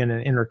 whether it be in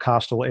an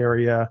intercostal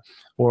area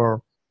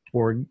or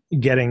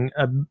getting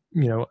a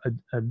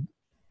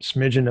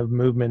smidgen of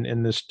movement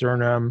in the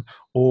sternum,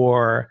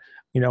 or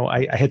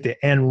I hit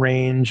the end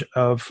range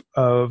of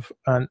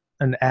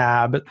an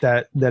ab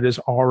that is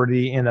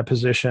already in a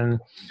position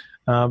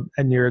and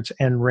near its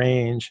end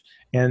range,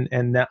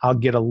 and that I'll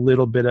get a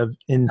little bit of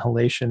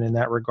inhalation in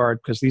that regard,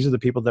 because these are the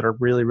people that are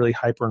really, really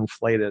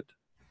hyperinflated.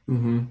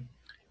 Mm-hmm.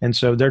 And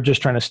so they're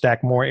just trying to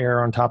stack more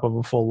air on top of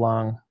a full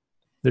lung.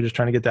 They're just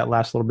trying to get that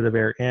last little bit of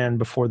air in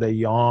before they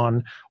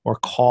yawn or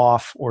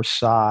cough or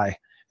sigh,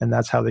 and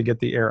that's how they get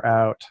the air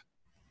out,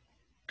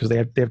 because they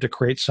have to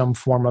create some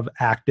form of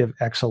active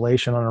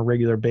exhalation on a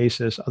regular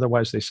basis.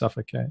 Otherwise, they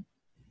suffocate.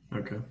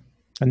 Okay.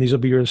 And these will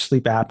be your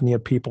sleep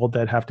apnea people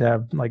that have to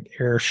have like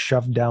air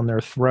shoved down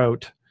their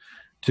throat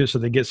so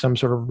they get some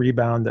sort of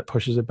rebound that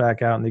pushes it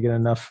back out, and they get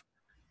enough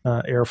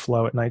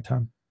airflow at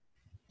nighttime.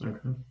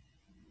 Okay.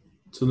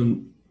 So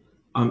then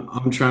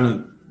I'm trying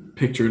to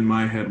picture in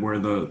my head where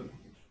the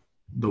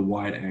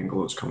wide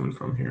angle is coming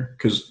from here,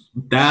 because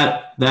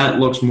that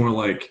looks more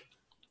like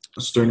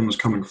a sternum is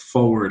coming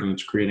forward and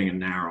it's creating a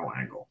narrow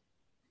angle.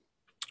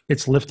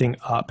 It's lifting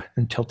up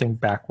and tilting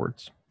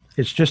backwards.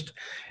 It's just,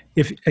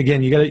 you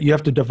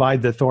have to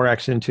divide the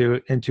thorax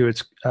into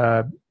its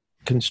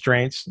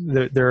constraints.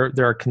 There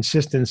are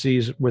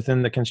consistencies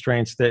within the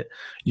constraints that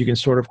you can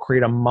sort of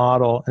create a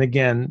model. And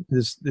again,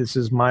 this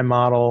is my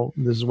model.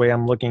 This is the way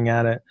I'm looking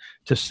at it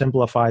to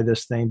simplify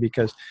this thing,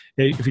 because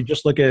if you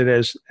just look at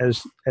it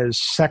as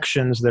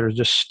sections that are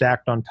just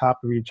stacked on top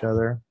of each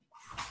other.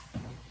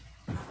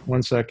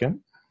 One second.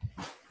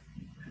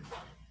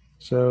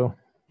 So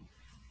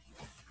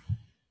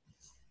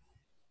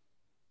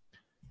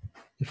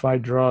if I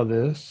draw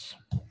this,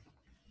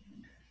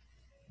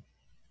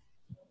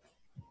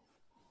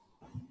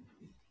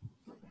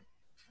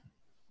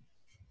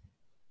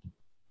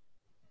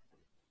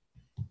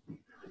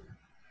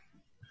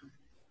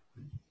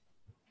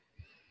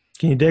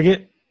 can you dig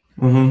it?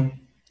 Mm-hmm.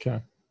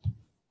 Okay.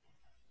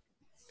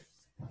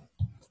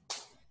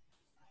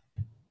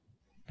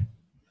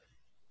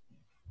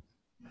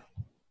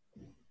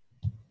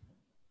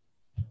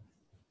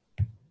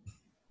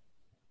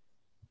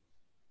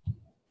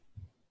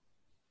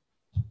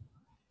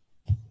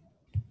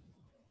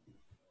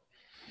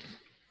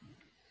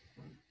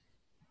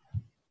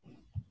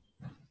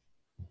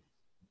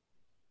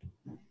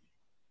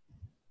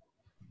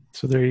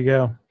 So there you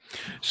go.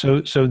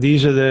 So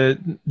these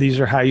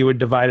are how you would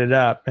divide it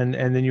up, and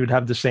then you would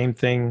have the same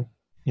thing,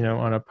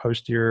 on a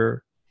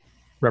posterior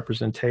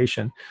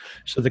representation.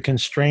 So the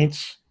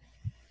constraints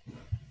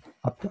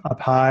up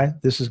high,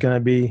 this is going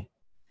to be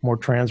more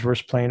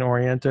transverse plane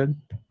oriented.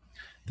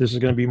 This is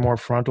going to be more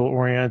frontal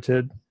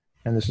oriented,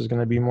 and this is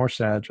going to be more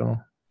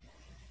sagittal.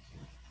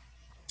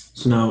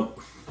 So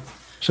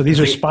these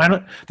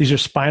are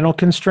spinal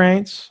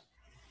constraints,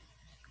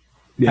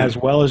 yeah, as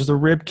well as the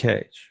rib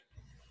cage.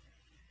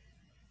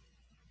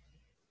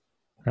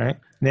 Right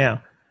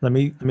now, let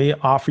me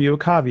offer you a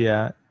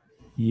caveat.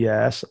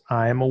 Yes,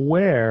 I am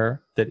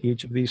aware that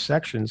each of these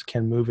sections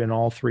can move in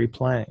all three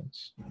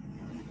planes.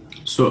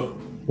 So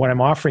what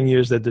I'm offering you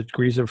is that the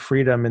degrees of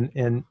freedom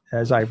in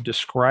as I've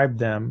described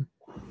them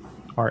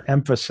are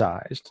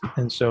emphasized.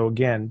 And so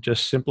again,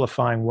 just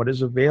simplifying what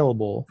is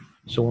available,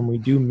 so when we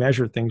do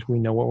measure things, we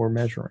know what we're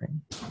measuring.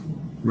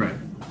 Right.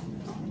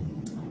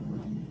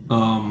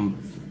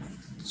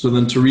 So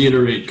then to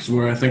reiterate, because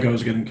where I think I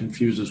was getting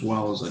confused as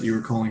well is that you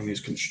were calling these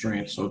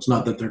constraints. So it's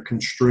not that they're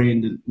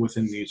constrained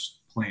within these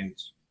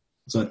planes.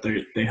 is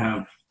that they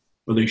have,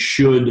 or they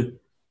should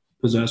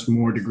possess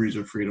more degrees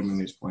of freedom in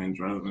these planes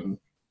rather than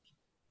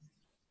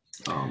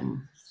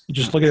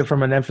just look at it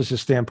from an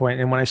emphasis standpoint.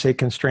 And when I say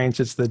constraints,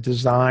 it's the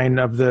design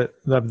of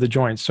the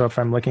joints. So if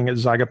I'm looking at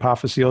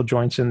zygapophyseal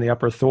joints in the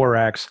upper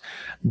thorax,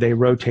 they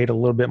rotate a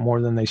little bit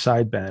more than they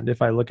side bend.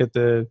 If I look at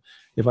the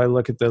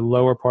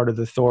lower part of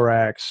the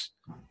thorax,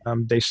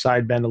 they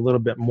side bend a little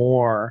bit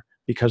more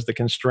because the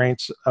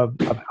constraints of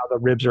how the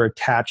ribs are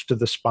attached to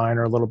the spine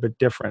are a little bit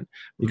different,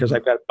 because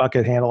I've got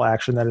bucket handle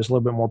action that is a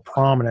little bit more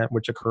prominent,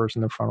 which occurs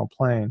in the frontal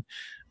plane.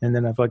 And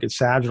then if I look at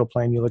sagittal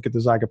plane, you look at the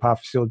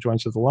zygapophyseal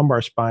joints of the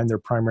lumbar spine, they're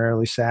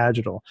primarily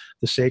sagittal.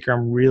 The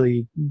sacrum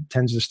really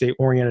tends to stay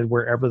oriented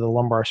wherever the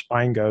lumbar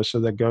spine goes, so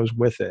that goes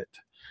with it.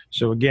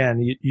 So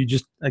again,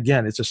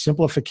 it's a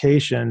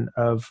simplification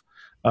of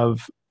a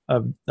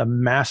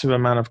massive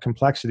amount of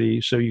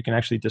complexity, so you can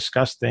actually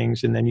discuss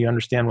things, and then you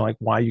understand like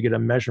why you get a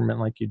measurement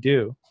like you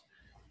do.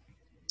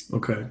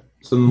 Okay.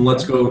 So then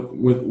let's go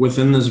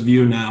within this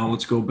view now.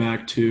 Let's go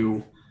back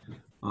to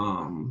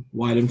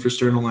wide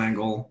infrasternal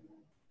angle.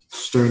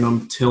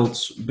 Sternum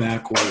tilts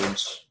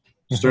backwards.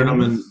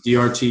 Sternum and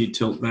DRT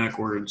tilt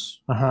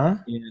backwards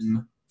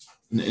in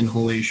an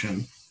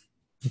inhalation.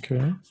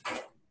 Okay.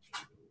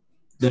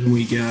 Then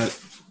we get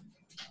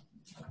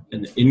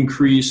an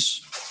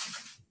increase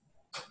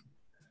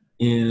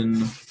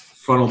in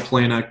frontal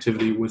plane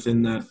activity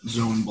within that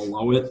zone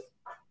below it.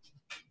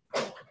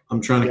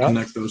 I'm trying to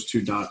connect those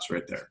two dots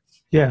right there.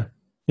 Yeah.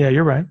 Yeah,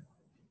 you're right.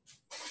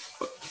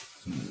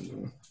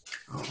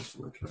 I'll just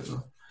look right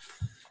now.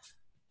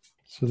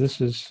 So this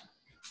is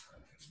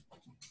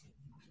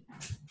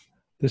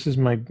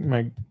my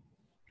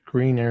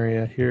green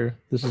area here.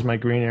 This is my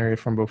green area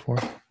from before.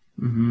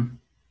 Mm-hmm.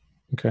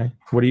 Okay.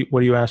 What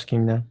are you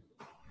asking now?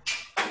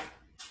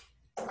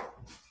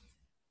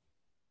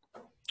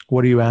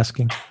 What are you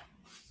asking?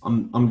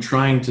 I'm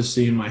trying to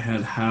see in my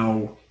head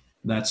how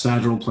that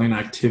sagittal plane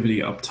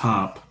activity up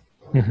top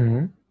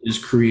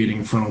is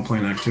creating frontal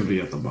plane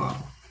activity at the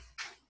bottom.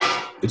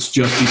 It's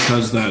just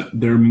because that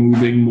they're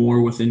moving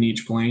more within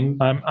each plane.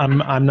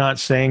 I'm not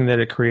saying that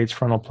it creates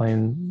frontal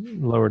plane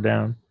lower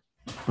down.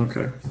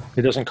 Okay.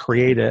 It doesn't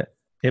create it.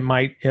 It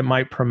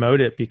might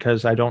promote it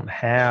because I don't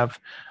have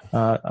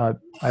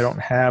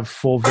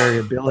full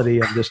variability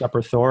of this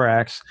upper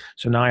thorax.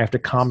 So now I have to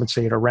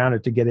compensate around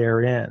it to get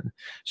air in.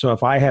 So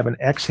if I have an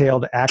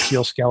exhaled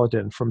axial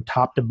skeleton from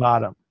top to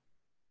bottom,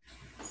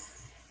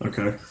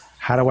 okay,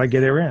 how do I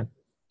get air in?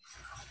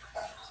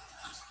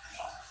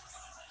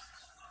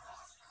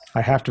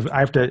 I have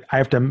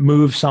to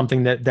move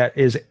something that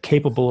is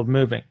capable of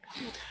moving.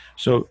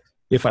 So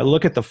if I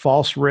look at the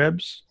false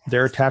ribs,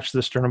 they're attached to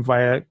the sternum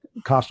via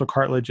costal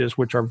cartilages,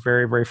 which are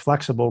very, very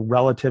flexible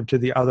relative to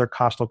the other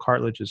costal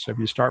cartilages. So if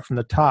you start from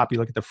the top, you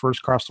look at the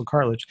first costal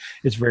cartilage,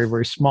 it's very,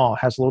 very small.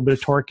 It has a little bit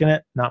of torque in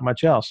it, not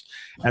much else.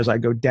 As I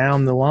go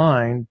down the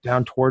line,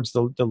 down towards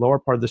the lower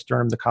part of the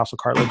sternum, the costal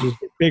cartilages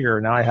get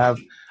bigger. Now I have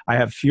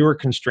fewer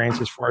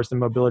constraints as far as the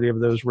mobility of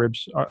those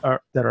ribs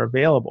that are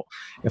available.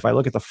 If I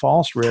look at the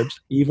false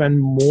ribs, even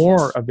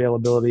more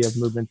availability of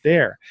movement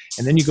there.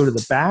 And then you go to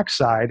the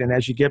backside, and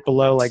as you get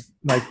below like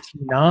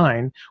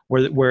T9,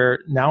 where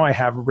now I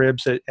have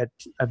ribs at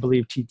I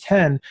believe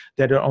T10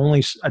 that are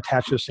only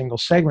attached to a single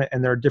segment,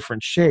 and they're a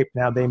different shape.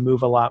 Now they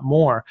move a lot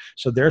more.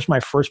 So there's my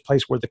first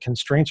place where the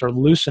constraints are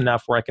loose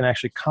enough where I can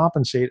actually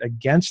compensate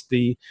against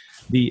the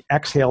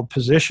exhaled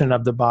position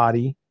of the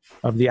body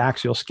of the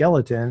axial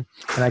skeleton,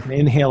 and I can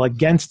inhale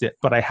against it,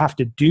 but I have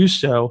to do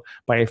so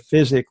by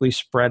physically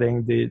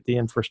spreading the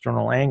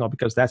infrasternal angle,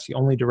 because that's the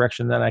only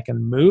direction that I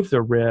can move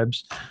the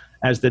ribs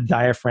as the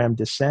diaphragm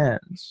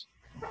descends,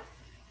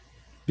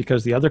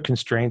 because the other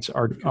constraints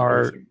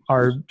are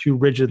too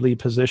rigidly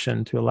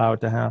positioned to allow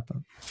it to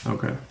happen.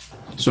 Okay.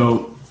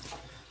 So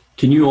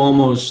can you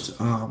almost,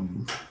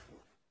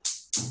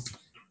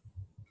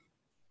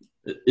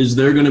 is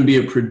there going to be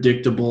a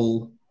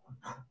predictable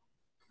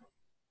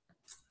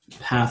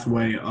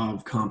pathway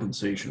of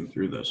compensation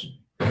through this?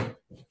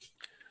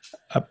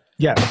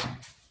 Yes.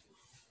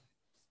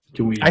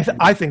 Can we?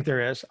 I think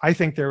there is. I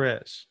think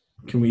there is.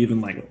 Can we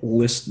even like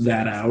list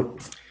that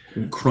out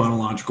in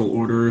chronological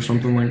order or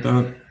something like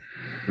that?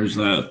 Or is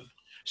that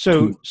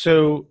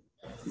so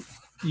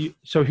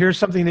here's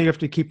something that you have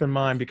to keep in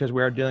mind, because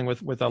we are dealing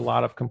with a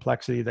lot of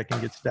complexity that can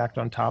get stacked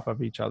on top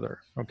of each other.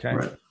 Okay.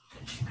 Right.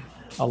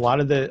 A lot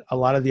of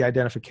the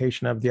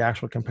identification of the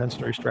actual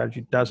compensatory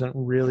strategy doesn't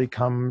really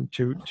come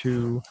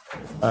to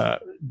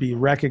be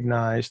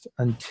recognized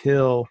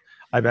until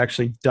I've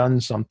actually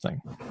done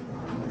something.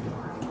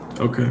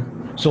 Okay.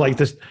 So like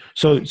this,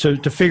 so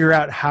to figure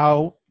out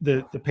how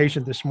the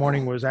patient this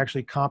morning was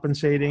actually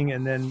compensating,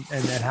 and then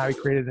how he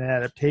created an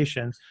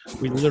adaptation,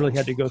 we literally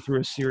had to go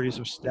through a series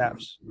of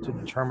steps to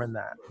determine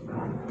that.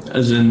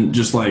 As in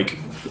just like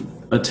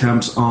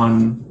attempts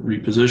on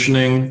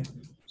repositioning,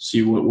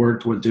 see what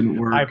worked, what didn't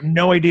work. I have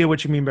no idea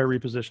what you mean by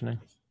repositioning.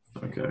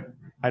 Okay.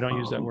 I don't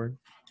use that word.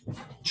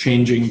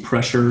 Changing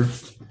pressure.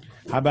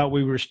 How about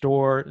we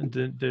restore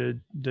the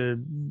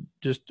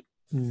just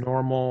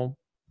normal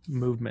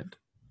movement?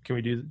 Can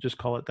we just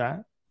call it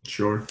that?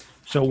 Sure.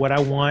 So what I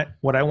want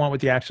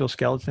with the axial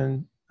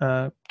skeleton,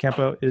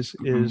 Campo,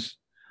 is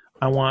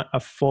I want a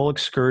full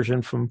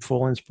excursion from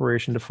full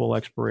inspiration to full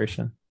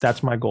expiration.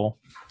 That's my goal.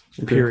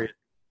 Okay.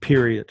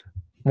 Period.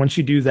 Once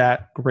you do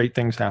that, great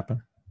things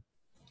happen.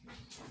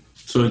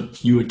 So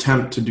you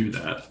attempt to do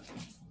that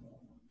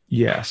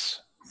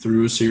Yes.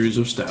 through a series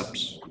of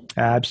steps,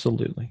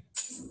 Absolutely.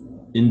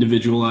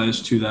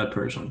 individualized to that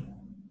person.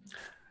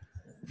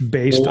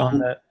 Based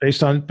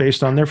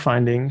on their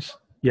findings.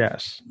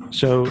 Yes.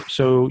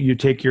 So you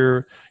take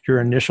your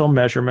initial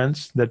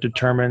measurements that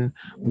determine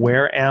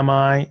where am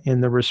I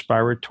in the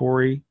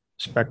respiratory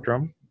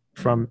spectrum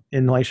from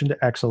inhalation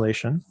to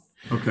exhalation.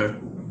 Okay.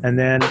 And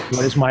then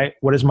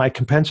what is my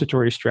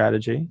compensatory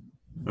strategy?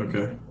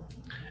 Okay.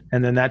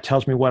 And then that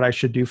tells me what I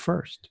should do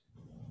first.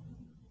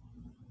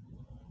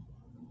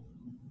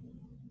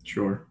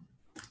 Sure.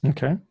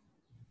 Okay.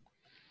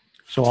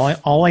 So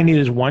all I need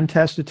is one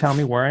test to tell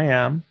me where I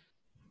am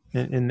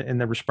in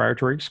the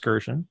respiratory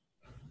excursion,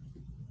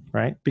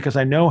 right? Because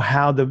I know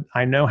how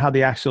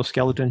the axial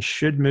skeleton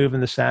should move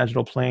in the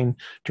sagittal plane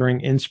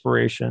during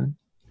inspiration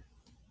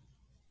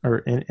or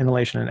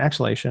inhalation and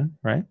exhalation,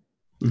 right?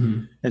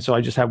 Mm-hmm. And so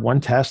I just have one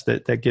test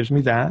that gives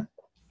me that.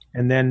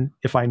 And then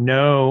if I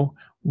know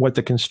what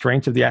the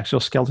constraints of the axial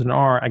skeleton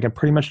are, I can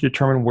pretty much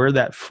determine where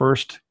that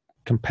first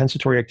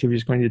compensatory activity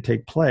is going to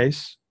take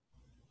place.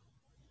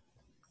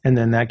 And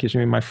then that gives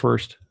me my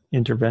first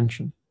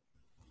intervention.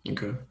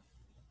 Okay.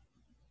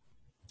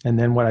 And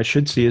then what I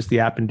should see is the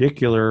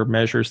appendicular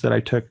measures that I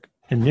took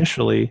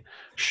initially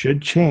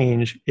should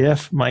change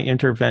if my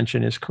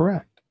intervention is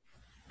correct.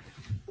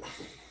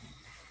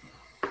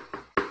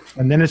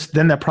 And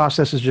then that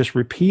process is just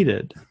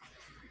repeated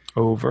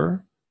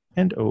over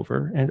and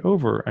over and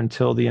over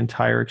until the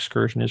entire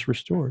excursion is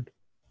restored.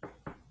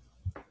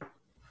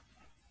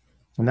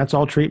 And that's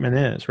all treatment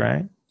is,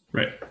 right?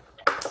 Right.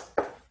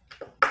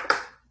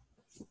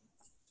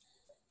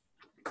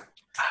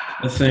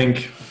 I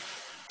think.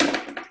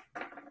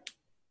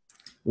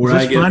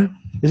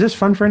 Is this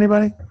fun for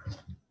anybody?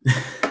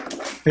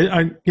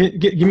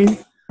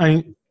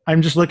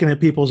 I'm just looking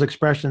at people's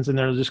expressions and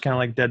they're just kind of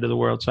like dead to the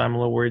world. So I'm a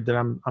little worried that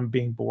I'm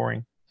being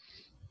boring.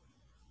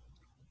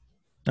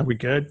 Are we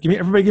good?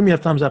 Everybody give me a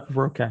thumbs up if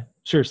we're okay.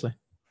 Seriously.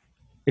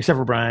 Except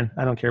for Brian.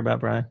 I don't care about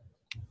Brian.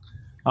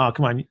 Oh,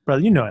 come on,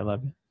 brother. You know I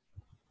love you.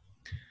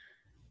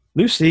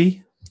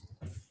 Lucy.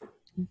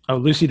 Oh,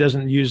 Lucy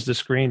doesn't use the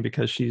screen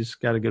because she's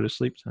got to go to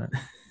sleep tonight.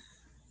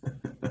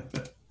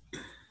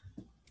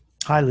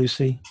 Hi,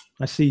 Lucy.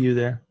 I see you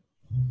there.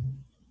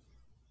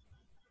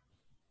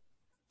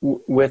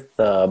 With,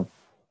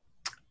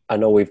 I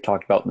know we've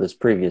talked about this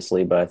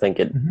previously, but I think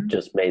it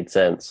just made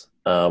sense.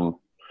 So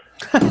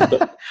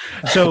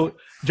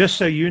just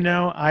so you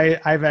know,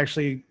 I've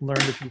actually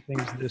learned a few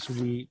things this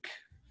week.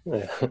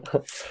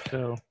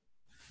 So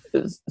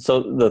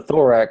the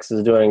thorax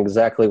is doing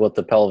exactly what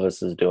the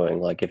pelvis is doing.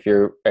 Like if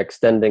you're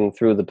extending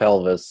through the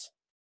pelvis,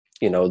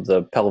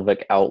 the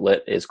pelvic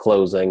outlet is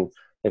closing.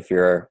 If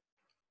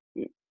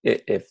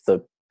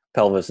the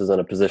pelvis is in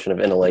a position of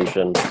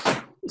inhalation,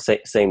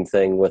 same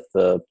thing with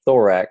the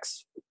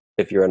thorax.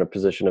 If you're in a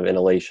position of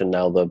inhalation,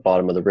 now the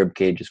bottom of the rib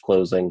cage is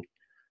closing.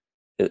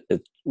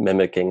 It's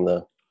mimicking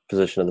the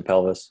position of the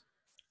pelvis.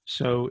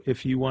 So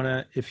if you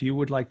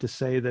would like to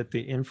say that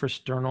the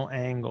infrasternal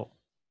angle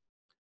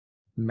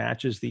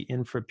matches the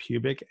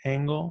infrapubic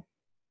angle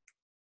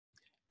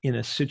in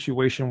a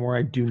situation where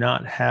I do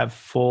not have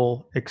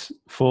full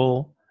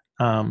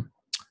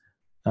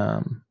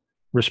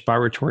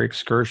respiratory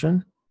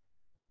excursion,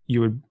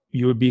 you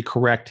would be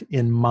correct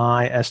in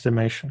my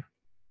estimation.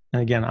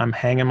 And again, I'm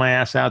hanging my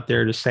ass out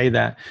there to say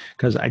that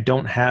because I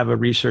don't have a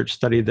research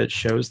study that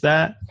shows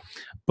that.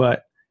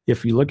 But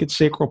if you look at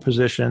sacral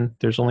position,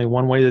 there's only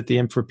one way that the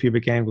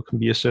infrapubic angle can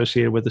be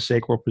associated with the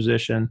sacral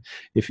position.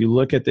 If you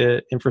look at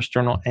the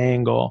infrasternal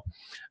angle,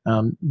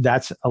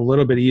 that's a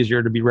little bit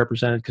easier to be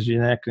represented because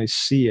you're not going to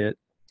see it.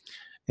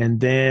 And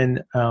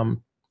then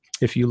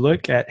if you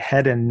look at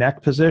head and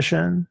neck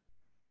position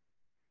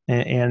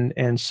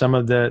and some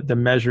of the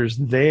measures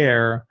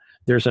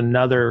there's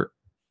another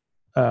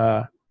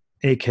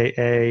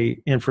AKA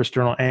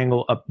infrasternal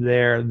angle up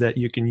there that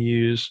you can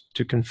use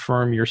to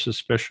confirm your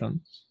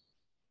suspicions.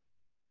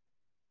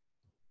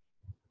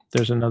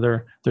 There's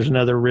another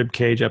rib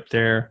cage up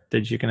there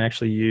that you can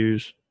actually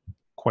use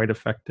quite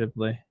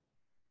effectively.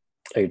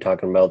 Are you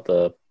talking about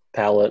the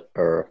palate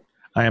or?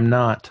 I am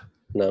not.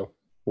 No.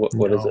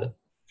 What is it?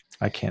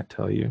 I can't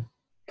tell you.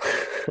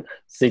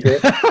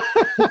 Secret?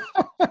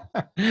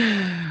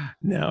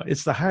 No,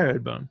 it's the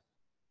hyoid bone.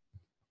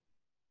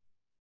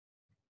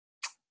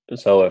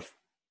 So if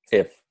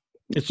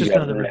it's just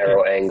another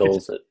narrow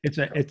angles,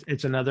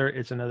 it's another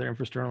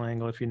infrasternal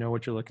angle if you know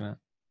what you're looking at.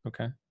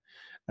 Okay.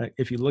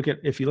 If you look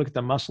at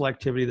the muscle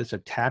activity that's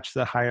attached to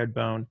the hyoid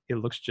bone, it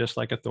looks just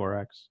like a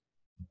thorax,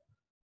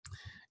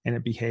 and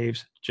it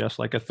behaves just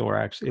like a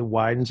thorax. It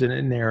widens and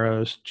it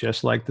narrows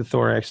just like the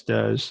thorax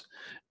does,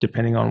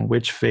 depending on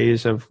which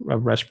phase of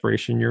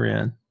respiration you're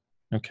in.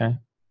 Okay.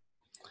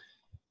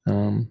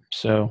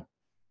 So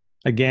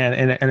again,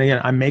 and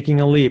again, I'm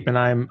making a leap, and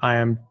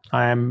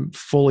I'm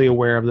fully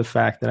aware of the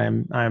fact that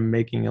I'm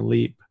making a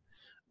leap.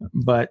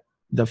 But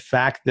the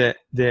fact that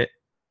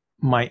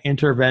my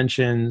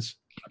interventions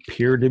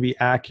appear to be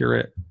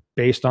accurate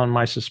based on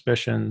my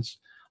suspicions,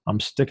 I'm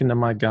sticking to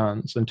my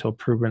guns until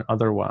proven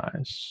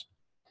otherwise.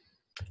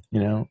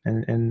 And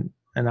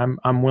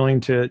I'm willing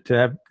to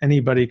have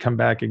anybody come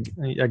back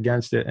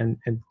against it and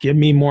give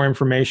me more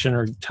information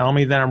or tell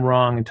me that I'm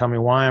wrong and tell me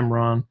why I'm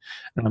wrong,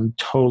 and I'm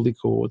totally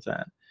cool with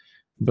that.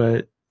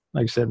 But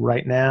like I said,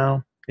 right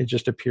now it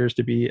just appears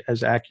to be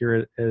as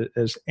accurate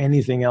as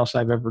anything else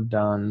I've ever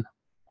done,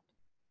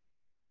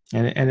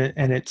 and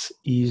it's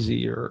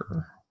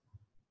easier.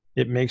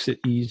 It makes it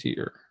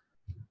easier.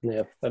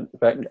 Yeah,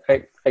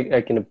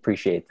 I can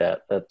appreciate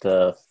that.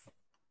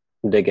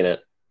 I'm digging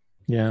it.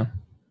 Yeah.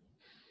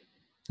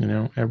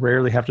 I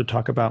rarely have to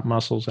talk about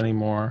muscles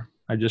anymore.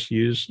 I just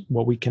use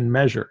what we can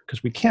measure,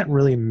 because we can't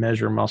really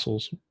measure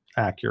muscles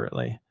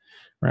accurately,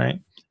 right?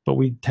 But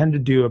we tend to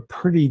do a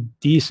pretty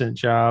decent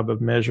job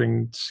of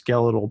measuring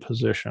skeletal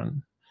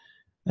position.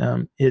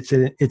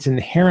 It's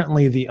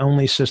inherently the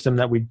only system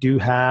that we do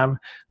have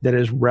that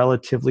is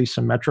relatively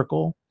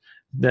symmetrical,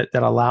 that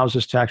allows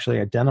us to actually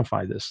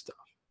identify this stuff,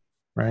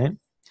 right?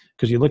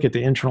 Because you look at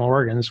the internal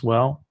organs,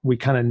 well, we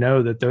kind of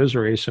know that those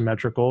are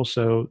asymmetrical,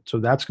 so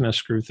that's going to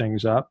screw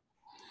things up.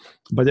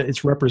 But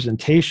it's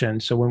representation.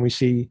 So when we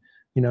see,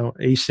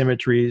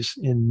 asymmetries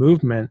in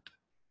movement,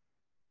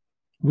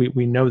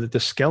 we know that the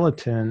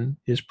skeleton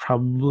is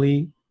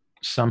probably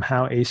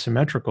somehow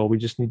asymmetrical. We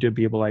just need to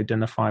be able to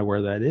identify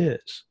where that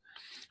is.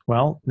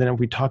 Well, then if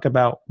we talk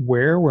about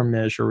where we're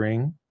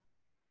measuring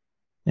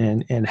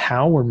and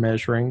how we're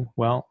measuring,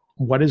 well,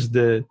 what is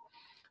the,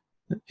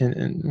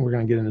 and we're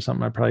going to get into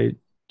something I probably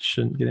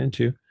shouldn't get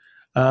into.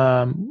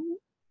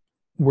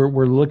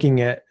 We're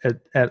looking at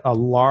a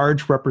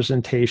large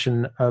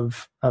representation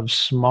of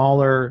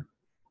smaller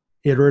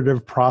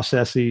iterative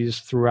processes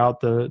throughout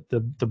the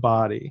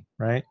body,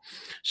 right?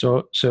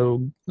 So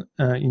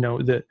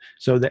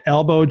the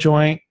elbow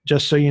joint,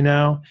 just so you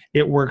know,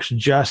 it works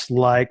just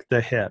like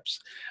the hips.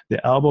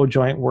 The elbow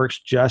joint works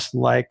just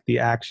like the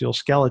axial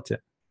skeleton.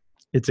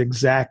 It's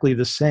exactly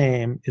the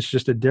same. It's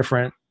just a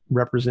different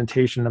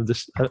representation of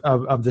this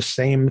of the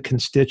same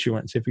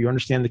constituents. If you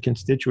understand the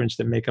constituents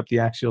that make up the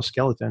axial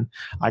skeleton,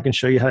 I can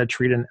show you how to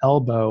treat an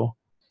elbow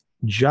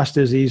just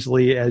as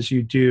easily as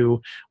you do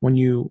when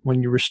you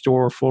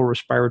restore full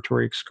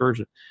respiratory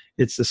excursion.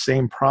 It's the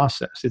same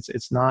process.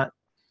 It's not.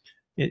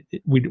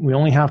 We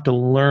only have to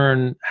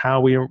learn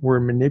how we're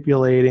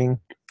manipulating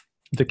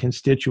the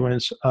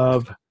constituents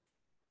of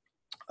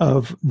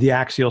the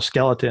axial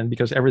skeleton,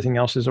 because everything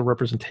else is a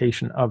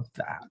representation of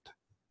that.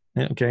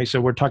 Okay, so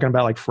we're talking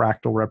about like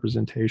fractal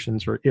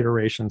representations or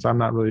iterations. I'm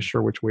not really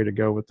sure which way to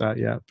go with that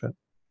yet, but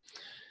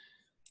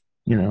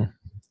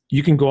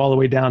you can go all the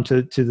way down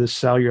to the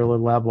cellular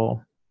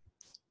level,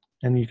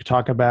 and you can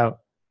talk about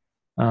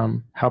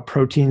how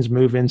proteins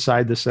move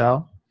inside the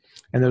cell,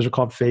 and those are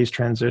called phase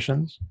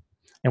transitions.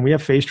 And we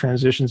have phase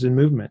transitions in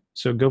movement.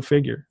 So go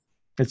figure.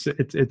 It's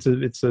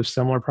a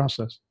similar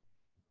process.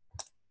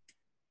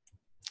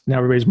 Now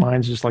everybody's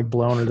mind's just like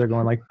blown, or they're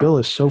going like, Bill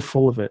is so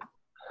full of it.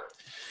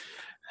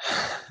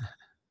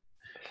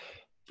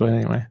 But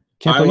anyway,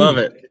 Campo, I love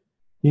it.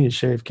 You need to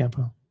shave,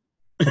 Campo.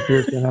 That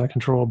beard's getting out of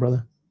control,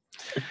 brother.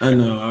 I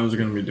know. I was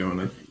going to be doing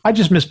it. I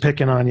just miss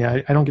picking on you.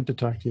 I don't get to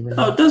talk to you very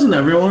much. Oh, doesn't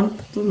everyone?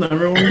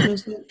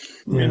 Miss it?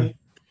 Yeah.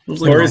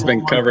 Corey's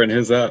been covering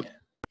his up.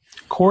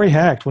 Corey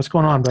Hecht, what's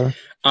going on, brother?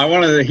 I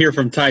wanted to hear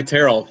from Ty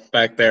Terrell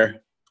back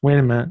there. Wait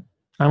a minute.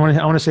 I want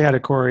to say hi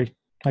to Corey.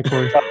 Hi,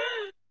 Corey.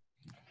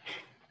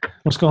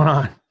 What's going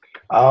on?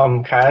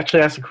 Can I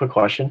actually ask a quick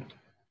question?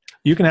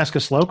 You can ask a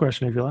slow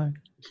question if you like.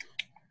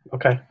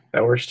 Okay,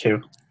 that works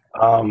too.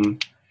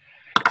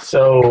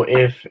 So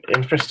if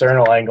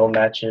infrasternal angle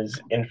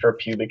matches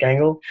infrapubic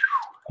angle,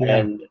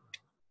 and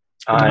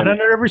not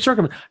under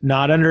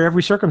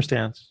every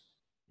circumstance.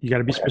 You got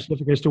to be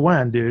specific as to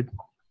when, dude.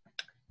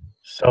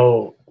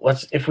 So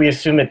if we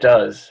assume it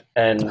does,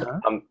 and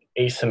I'm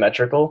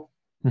asymmetrical,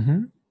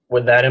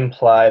 would that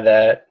imply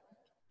that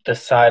the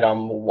side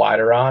I'm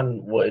wider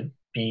on would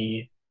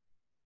be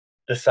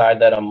the side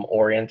that I'm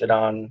oriented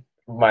on,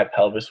 my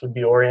pelvis would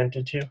be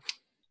oriented to? Does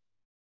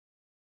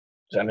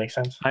that make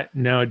sense?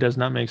 No, it does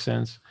not make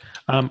sense.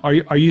 Are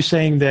you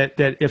saying that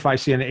if I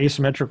see an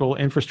asymmetrical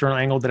infrasternal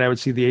angle, that I would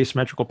see the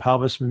asymmetrical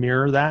pelvis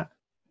mirror that?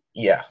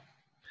 Yeah.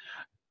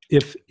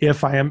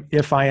 If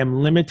I am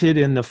limited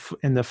in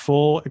the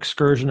full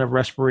excursion of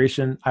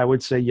respiration, I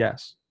would say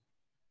yes.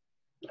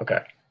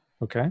 Okay.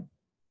 Okay.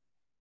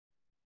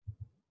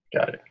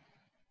 Got it.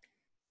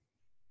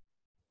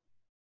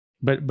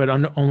 But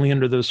only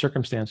under those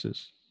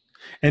circumstances.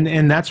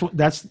 And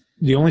that's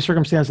the only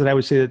circumstance that I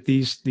would say that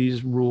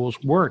these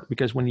rules work,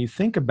 because when you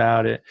think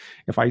about it,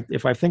 if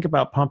I think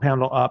about pump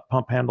handle up,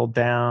 pump handle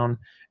down,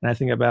 and I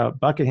think about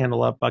bucket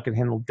handle up, bucket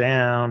handle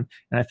down,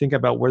 and I think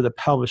about where the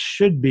pelvis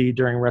should be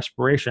during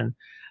respiration,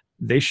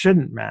 they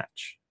shouldn't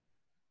match.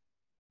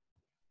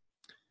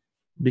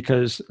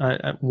 because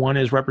one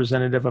is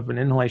representative of an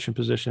inhalation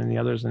position and the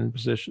other is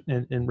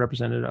in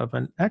representative of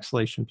an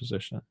exhalation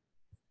position.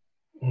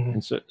 Mhm.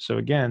 And so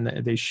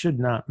again, they should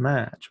not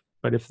match.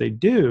 But if they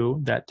do,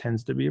 that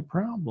tends to be a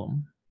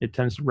problem. It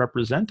tends to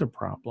represent a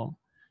problem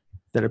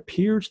that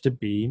appears to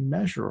be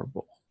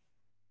measurable.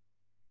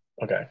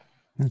 Okay.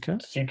 Okay.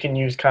 So you can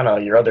use kind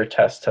of your other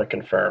tests to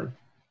confirm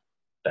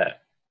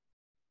that.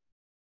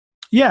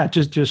 Yeah,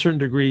 just to a certain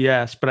degree,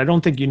 yes. But I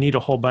don't think you need a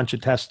whole bunch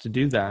of tests to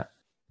do that.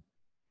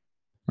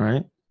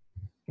 Right?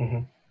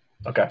 Mm-hmm.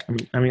 Okay.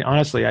 I mean,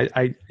 honestly,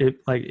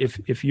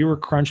 if you were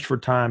crunched for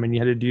time and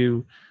you had to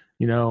do,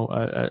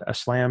 a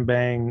slam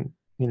bang,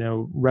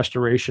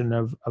 restoration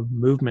of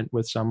movement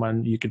with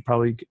someone, you could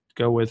probably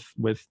go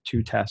with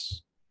 2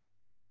 tests,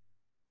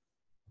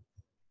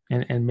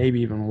 and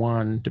maybe even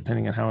 1,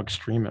 depending on how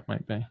extreme it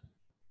might be.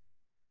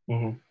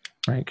 Mm-hmm.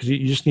 Right? Because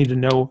you just need to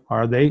know: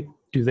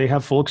 do they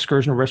have full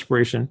excursion of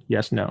respiration?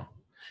 Yes, no.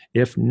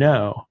 If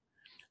no,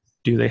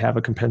 do they have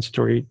a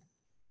compensatory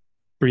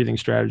breathing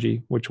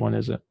strategy? Which one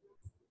is it?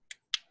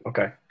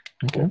 Okay.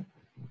 Okay. Cool.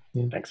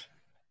 Yeah. Thanks.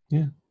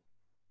 Yeah.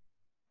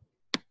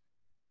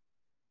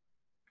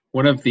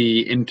 One of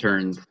the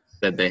interns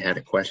said they had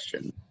a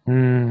question.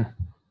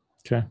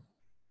 Okay.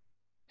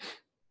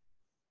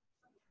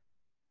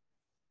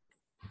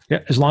 Yeah,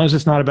 as long as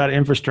it's not about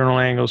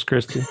infrasternal angles,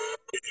 Christy.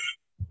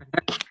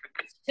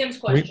 Tim's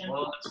question.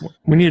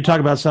 We need to talk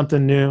about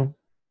something new.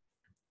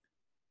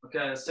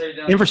 Okay, let's say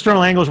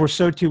Infrasternal angles were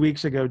so 2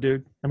 weeks ago,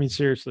 dude. I mean,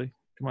 seriously.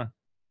 Come on.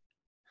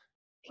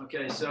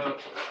 Okay, so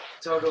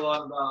talk a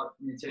lot about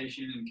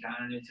mutation and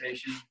counter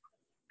nutation,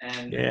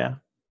 and Yeah.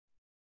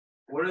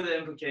 what are the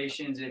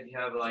implications if you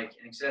have like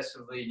an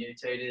excessively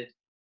mutated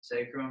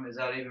sacrum? Is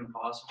that even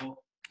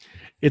possible?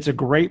 It's a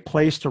great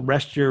place to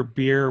rest your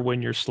beer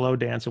when you're slow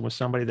dancing with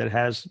somebody that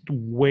has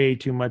way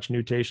too much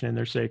nutation in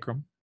their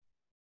sacrum.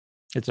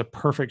 It's a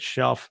perfect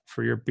shelf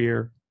for your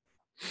beer.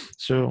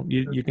 So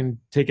you can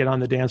take it on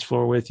the dance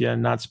floor with you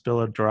and not spill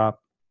a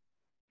drop.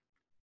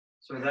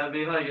 So would that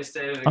be like a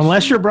state of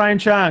Unless you're extreme- Brian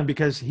Chang,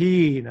 because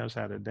he knows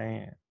how to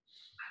dance.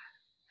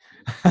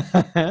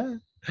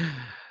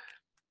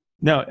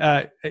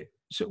 No,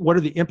 so what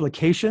are the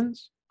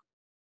implications?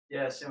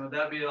 Yes, and would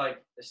that be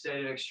like a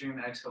state of extreme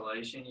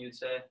exhalation, you'd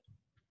say?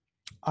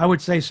 I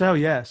would say so.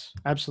 Yes,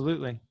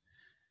 absolutely.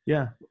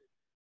 Yeah.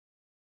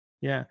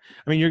 Yeah.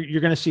 I mean,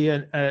 you're going to see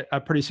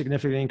a pretty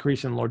significant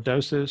increase in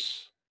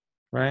lordosis,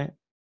 right?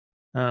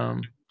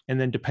 And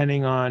then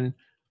depending on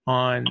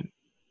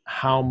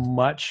how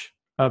much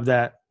of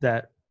that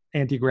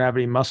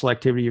anti-gravity muscle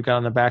activity you've got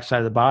on the backside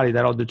of the body,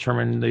 that'll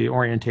determine the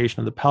orientation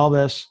of the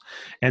pelvis,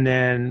 and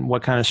then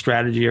what kind of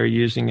strategy are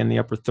you using in the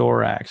upper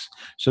thorax.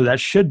 So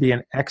that should be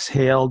an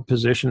exhaled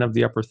position of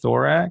the upper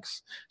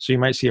thorax. So you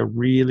might see a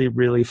really,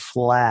 really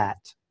flat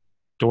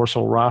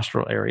dorsal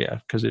rostral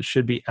area because it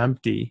should be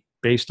empty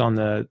based on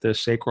the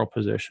sacral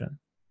position.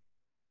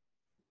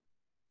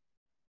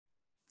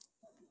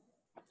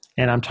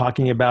 And I'm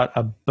talking about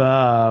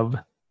above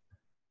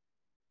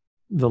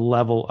the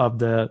level of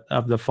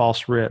the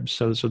false ribs.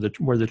 So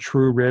where the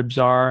true ribs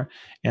are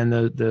and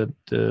the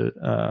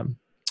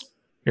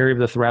area of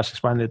the thoracic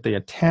spine that they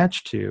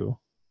attach to,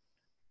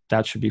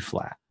 that should be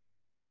flat.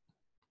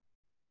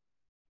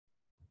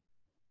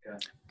 Okay.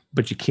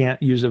 But you can't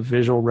use a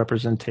visual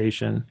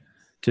representation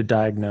to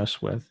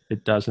diagnose with.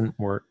 It doesn't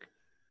work.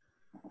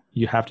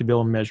 You have to be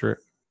able to measure it.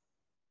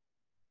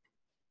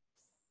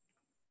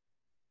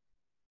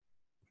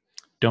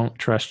 Don't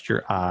trust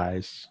your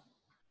eyes.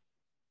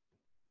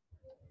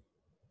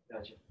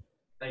 Gotcha.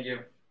 Thank you.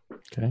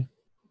 Okay.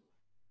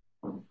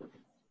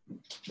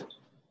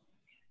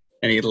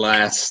 Any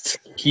last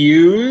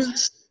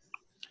cues?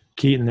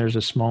 Keaton, there's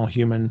a small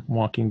human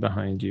walking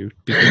behind you.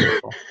 Be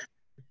careful.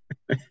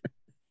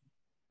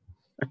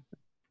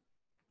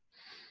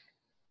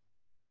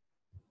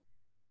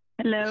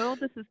 Hello,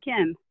 this is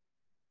Kim.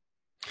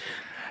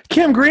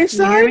 Kim Can you hear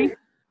Greenstein? me?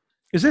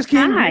 Is this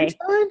Kim Hi.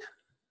 Greenstein?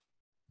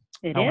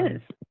 It How are is.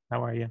 you?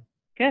 How are you?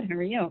 Good. How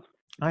are you?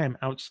 I am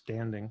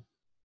outstanding.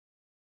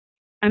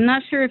 I'm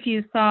not sure if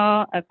you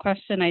saw a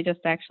question. I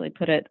just actually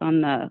put it on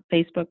the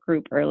Facebook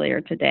group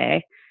earlier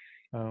today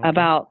Okay.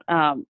 about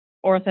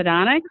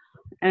orthodontics.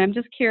 And I'm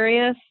just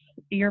curious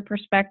your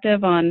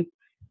perspective on,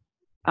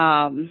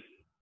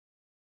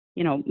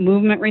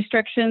 movement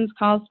restrictions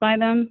caused by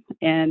them.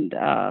 And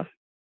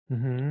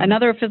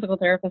another physical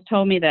therapist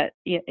told me that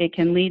it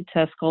can lead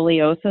to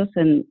scoliosis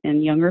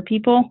in younger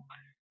people.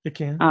 It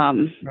can,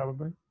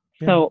 probably.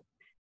 Yeah. So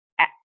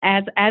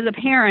as a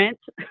parent,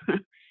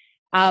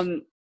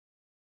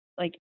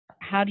 like,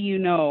 how do you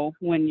know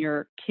when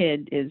your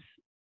kid is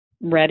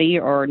ready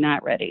or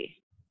not ready?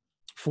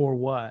 For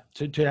what?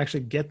 To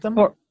actually get them?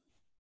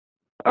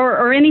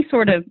 Or any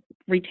sort of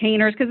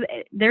retainers, because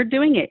they're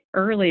doing it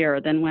earlier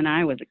than when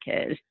I was a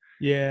kid.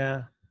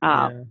 Yeah.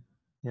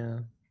 Yeah.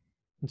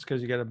 It's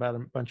because you got about a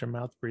bunch of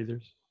mouth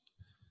breathers.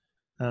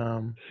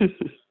 But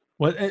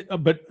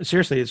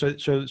seriously, so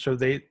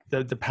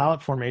the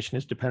palate formation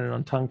is dependent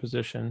on tongue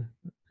position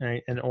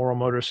right? And oral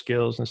motor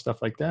skills and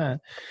stuff like that.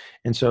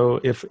 And so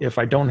if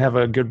I don't have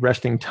a good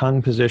resting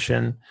tongue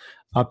position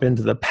up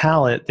into the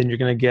palate, then you're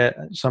going to get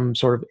some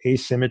sort of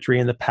asymmetry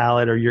in the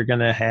palate, or you're going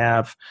to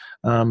have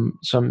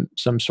some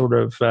sort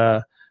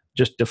of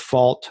just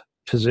default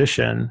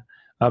position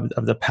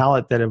of the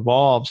palate that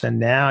evolves. And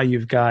now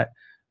you've got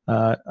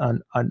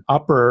an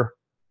upper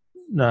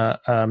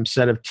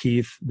set of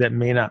teeth that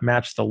may not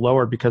match the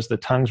lower because the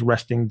tongue's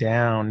resting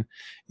down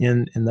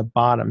in the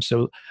bottom.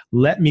 So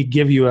let me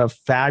give you a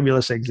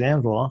fabulous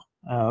example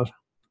of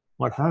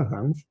what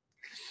happens.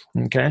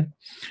 Okay.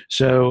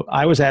 So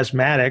I was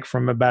asthmatic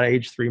from about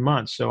age 3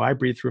 months. So I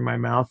breathed through my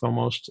mouth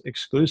almost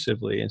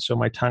exclusively. And so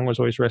my tongue was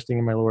always resting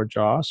in my lower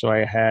jaw. So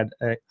I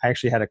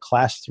actually had a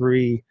class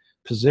 3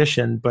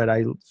 position, but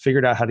I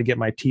figured out how to get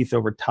my teeth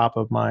over top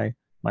of my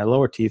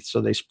lower teeth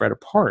so they spread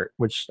apart,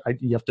 which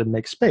you have to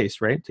make space,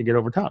 right, to get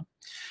over top.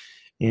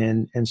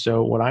 And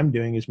so what I'm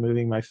doing is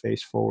moving my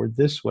face forward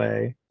this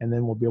way, and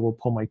then we'll be able to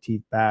pull my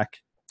teeth back.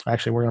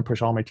 Actually, we're going to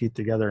push all my teeth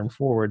together and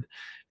forward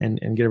and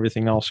get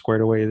everything all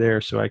squared away there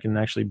so I can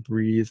actually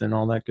breathe and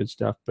all that good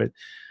stuff. But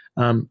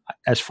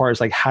as far as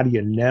like, how do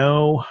you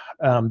know?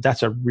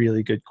 That's a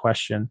really good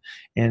question.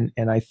 And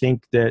I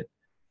think that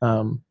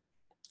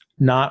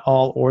not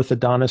all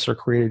orthodontists are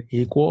created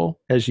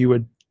equal, as you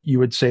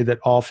would say that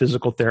all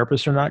physical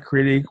therapists are not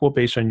created equal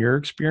based on your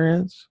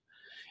experience.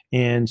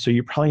 And so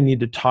you probably need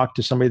to talk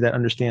to somebody that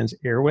understands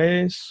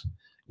airways.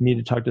 You need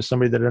to talk to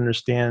somebody that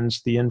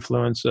understands the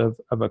influence of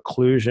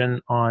occlusion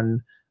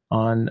on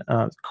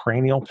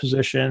cranial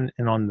position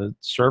and on the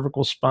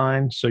cervical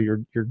spine. So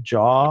your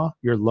jaw,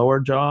 your lower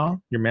jaw,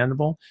 your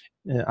mandible.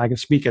 I can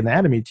speak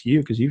anatomy to you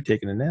because you've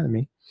taken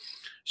anatomy.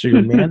 So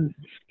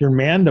your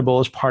mandible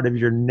is part of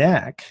your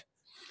neck,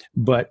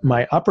 but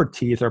my upper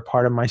teeth are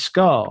part of my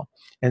skull.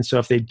 And so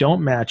if they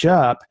don't match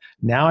up,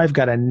 now I've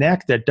got a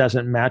neck that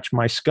doesn't match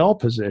my skull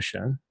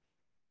position.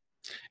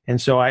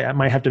 And so I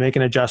might have to make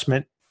an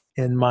adjustment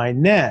in my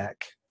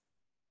neck,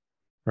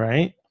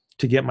 right,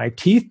 to get my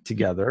teeth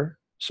together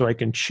so I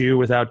can chew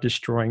without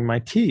destroying my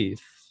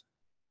teeth,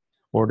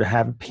 or to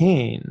have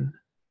pain,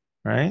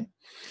 right?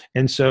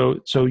 And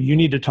so you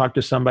need to talk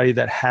to somebody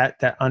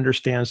that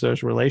understands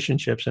those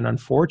relationships. And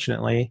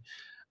unfortunately,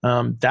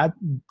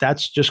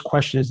 that's just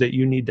questions that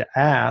you need to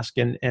ask.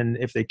 And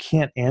if they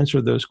can't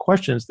answer those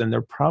questions, then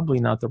they're probably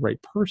not the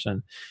right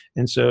person.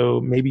 And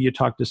so maybe you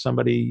talk to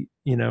somebody,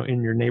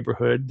 in your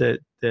neighborhood that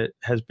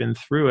has been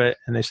through it,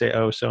 and they say,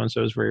 oh,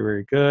 so-and-so is very,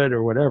 very good,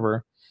 or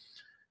whatever.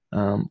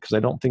 Because I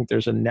don't think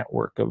there's a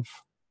network of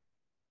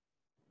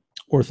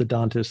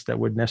orthodontists that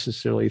would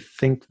necessarily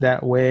think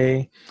that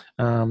way.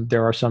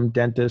 There are some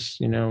dentists,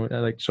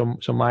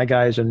 so my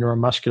guy is a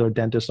neuromuscular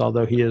dentist,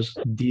 although he has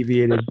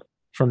deviated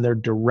from their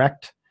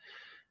direct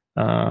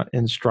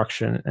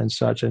instruction and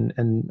such, and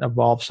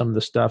evolved some of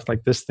the stuff.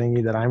 Like this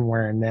thingy that I'm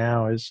wearing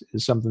now is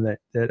something that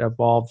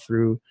evolved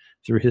through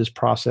his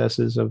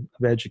processes of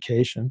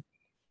education.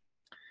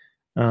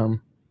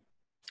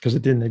 Because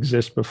it didn't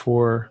exist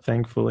before,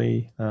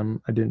 thankfully. I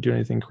didn't do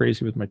anything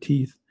crazy with my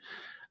teeth.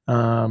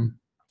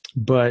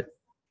 But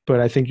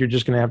I think you're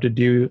just going to have to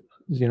do,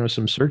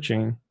 some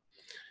searching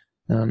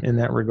in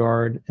that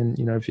regard. And,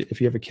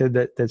 if you have a kid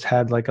that's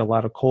had like a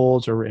lot of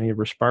colds or any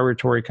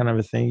respiratory kind of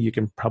a thing, you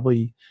can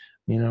probably,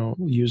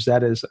 use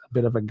that as a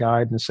bit of a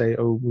guide and say,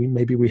 oh,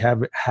 we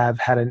have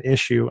had an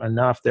issue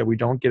enough that we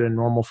don't get a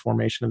normal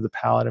formation of the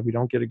palate, and we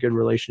don't get a good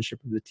relationship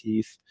with the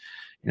teeth.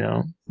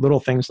 Little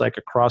things like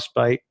a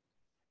crossbite,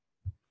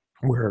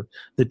 where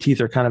the teeth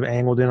are kind of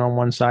angled in on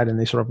one side and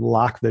they sort of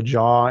lock the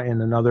jaw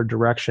in another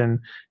direction,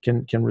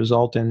 can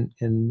result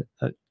in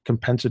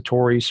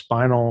compensatory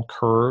spinal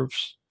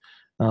curves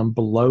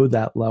below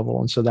that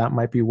level. And so that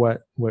might be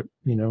what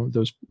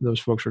those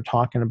folks are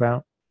talking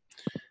about.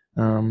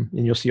 And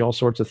you'll see all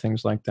sorts of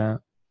things like that.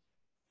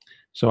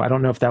 So I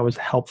don't know if that was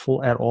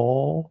helpful at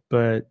all,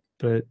 but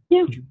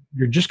yeah.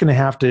 You're just going to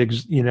have to,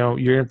 you're going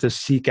to have to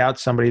seek out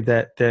somebody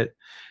that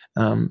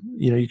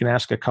you can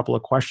ask a couple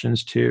of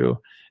questions to.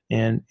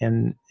 And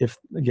if,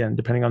 again,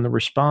 depending on the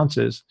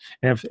responses,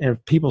 and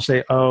if people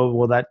say, oh,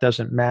 well, that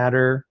doesn't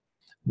matter,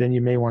 then you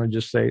may want to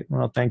just say,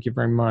 well, thank you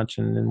very much,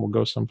 and then we'll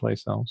go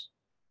someplace else.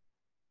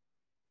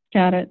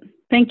 Got it.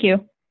 Thank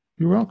you.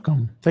 You're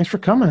welcome. Thanks for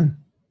coming.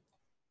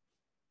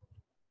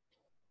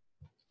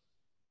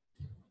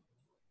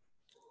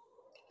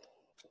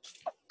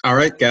 All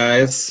right,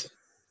 guys.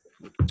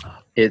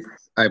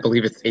 I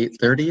believe it's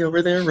 8:30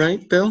 over there,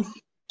 right, Bill?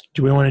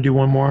 Do we want to do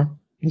one more?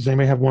 Does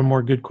anybody have one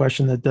more good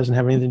question that doesn't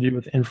have anything to do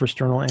with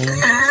infrasternal angle?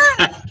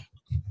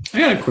 I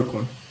got a quick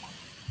one.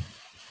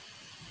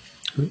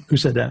 Who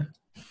said that?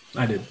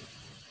 I did.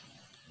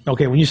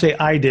 Okay, when you say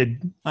I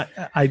did,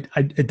 I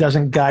it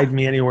doesn't guide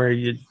me anywhere.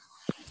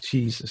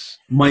 Jesus.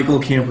 Michael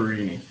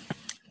Camperini.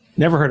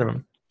 Never heard of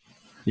him.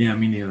 Yeah,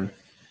 me neither.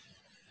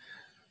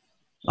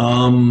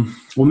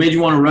 What made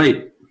you want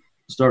to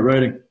start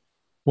writing?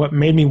 What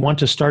made me want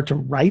to start to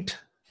write?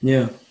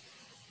 Yeah.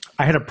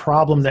 I had a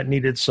problem that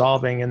needed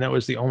solving, and that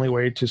was the only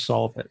way to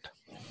solve it.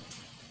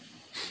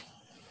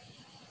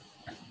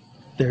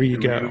 There you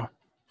go.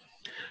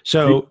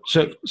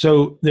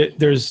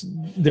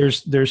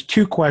 There's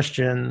two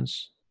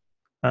questions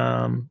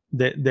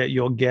that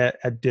you'll get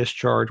at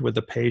discharge with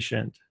a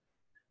patient,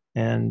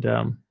 and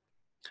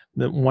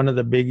one of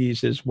the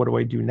biggies is, what do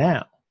I do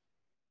now?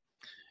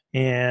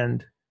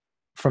 And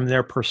from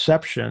their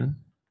perception,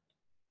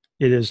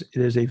 it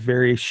is a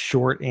very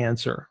short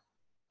answer,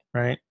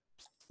 right?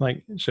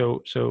 Like,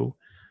 so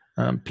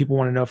people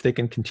want to know if they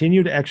can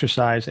continue to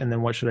exercise, and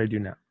then what should I do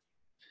now?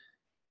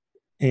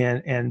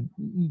 And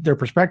their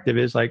perspective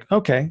is like,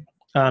 okay,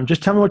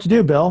 just tell me what to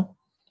do, Bill.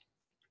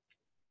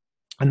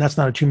 And that's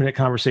not a 2-minute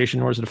conversation,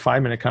 nor is it a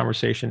 5-minute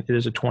conversation. It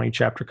is a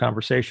 20-chapter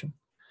conversation.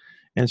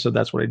 And so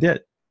that's what I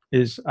did,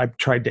 is I've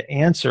tried to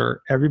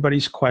answer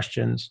everybody's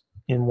questions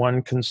in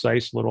one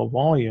concise little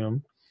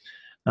volume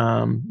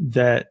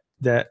that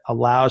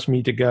allows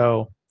me to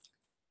go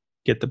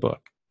get the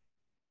book,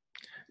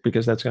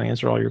 because that's going to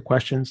answer all your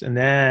questions. And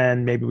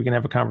then maybe we can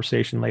have a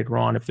conversation later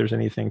on if there's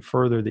anything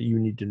further that you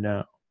need to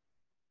know.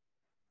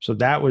 So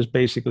that was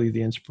basically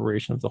the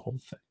inspiration of the whole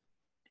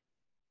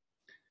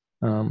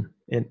thing.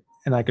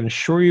 And I can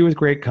assure you with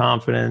great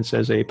confidence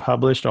as a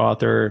published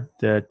author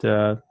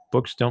that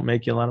books don't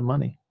make you a lot of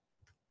money.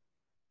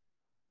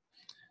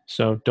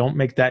 So don't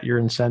make that your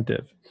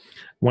incentive.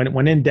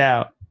 When in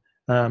doubt,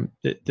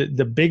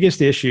 the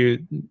biggest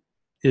issue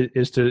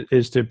is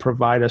to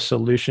provide a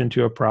solution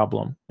to a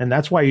problem. And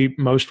that's why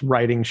most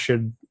writing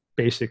should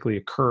basically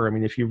occur. I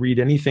mean, if you read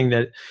anything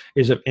that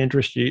is of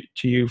interest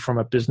to you from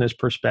a business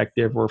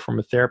perspective or from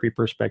a therapy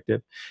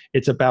perspective,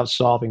 it's about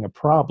solving a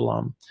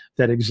problem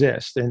that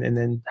exists. And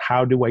then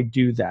how do I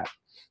do that?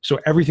 So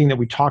everything that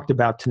we talked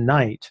about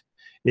tonight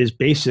is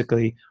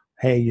basically,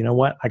 hey, you know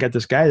what? I got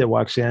this guy that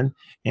walks in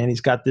and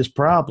he's got this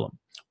problem.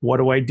 What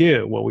do I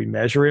do? Well, we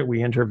measure it,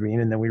 we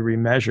intervene, and then we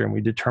remeasure, and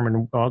we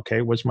determine,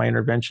 okay, was my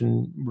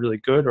intervention really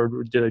good,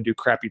 or did I do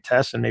crappy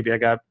tests and maybe I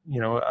got,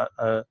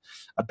 a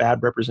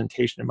bad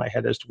representation in my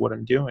head as to what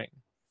I'm doing.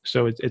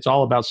 So it's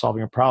all about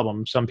solving a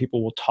problem. Some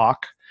people will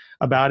talk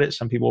about it,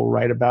 some people will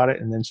write about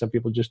it, and then some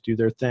people just do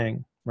their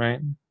thing,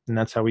 right? And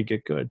that's how we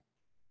get good.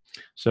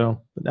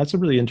 So that's a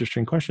really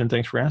interesting question.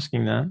 Thanks for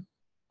asking that.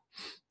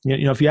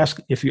 If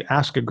you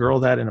ask a girl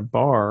that in a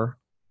bar,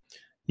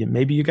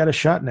 maybe you got a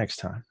shot next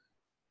time.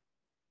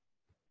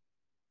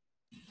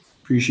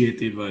 Appreciate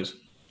the advice.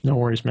 No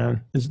worries,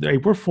 man.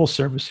 We're full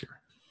service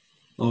here.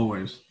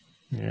 Always.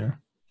 Yeah.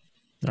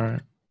 All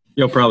right.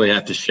 You'll probably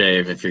have to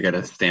shave if you're going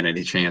to stand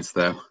any chance,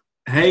 though.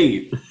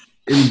 Hey,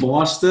 in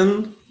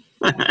Boston,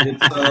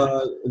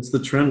 it's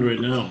the trend right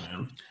now,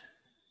 man.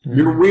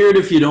 You're weird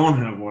if you don't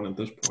have one at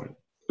this point.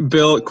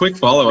 Bill, quick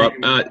follow-up.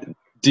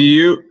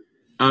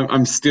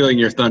 I'm stealing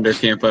your thunder,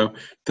 Campo.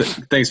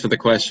 Thanks for the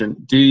question.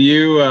 Do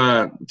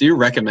you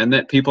recommend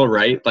that people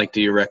write? Like,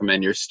 do you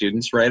recommend your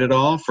students write at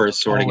all for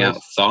sorting out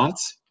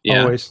thoughts?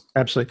 Yeah. Always,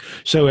 absolutely.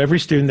 So every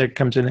student that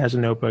comes in has a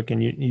notebook,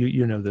 and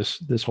you know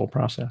this whole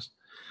process.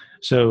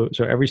 So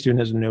every student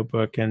has a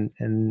notebook,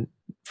 and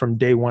from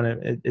day one,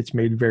 it's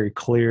made very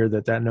clear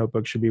that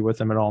notebook should be with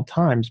them at all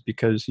times,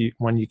 because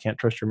one, you can't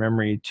trust your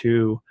memory.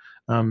 Two,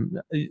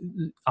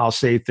 I'll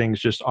say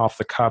things just off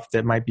the cuff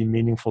that might be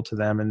meaningful to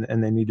them,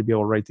 and they need to be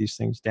able to write these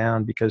things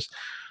down, because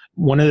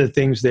one of the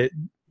things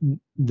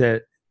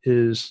that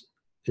is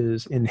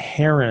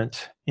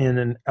inherent in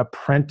an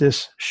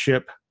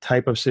apprenticeship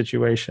type of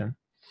situation,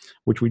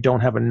 which we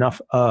don't have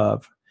enough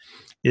of,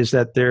 is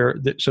that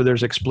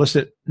there's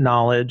explicit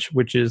knowledge,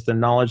 which is the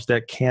knowledge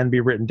that can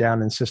be written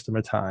down and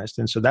systematized.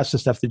 And so that's the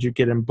stuff that you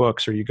get in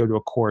books, or you go to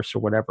a course or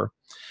whatever.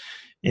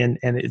 And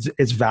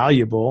it's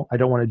valuable. I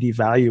don't want to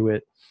devalue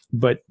it,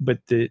 but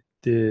the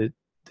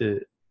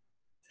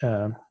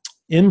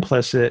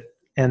implicit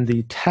and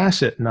the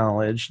tacit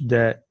knowledge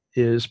that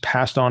is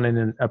passed on in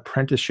an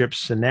apprenticeship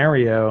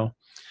scenario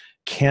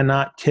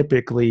cannot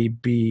typically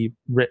be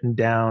written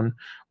down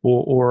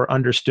or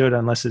understood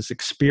unless it's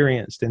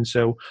experienced. And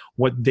so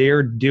what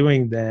they're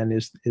doing then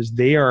is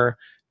they are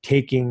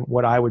taking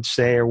what I would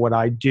say or what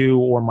I do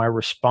or my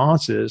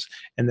responses,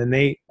 and then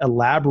they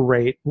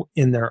elaborate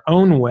in their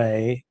own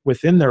way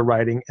within their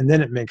writing, and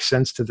then it makes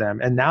sense to them.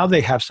 And now they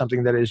have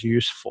something that is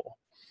useful.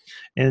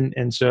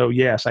 And so,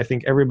 yes, I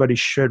think everybody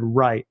should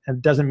write. And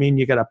it doesn't mean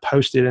you got to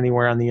post it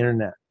anywhere on the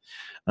internet,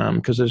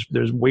 because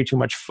there's way too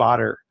much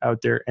fodder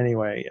out there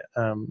anyway,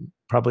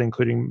 probably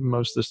including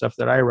most of the stuff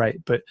that I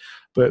write. But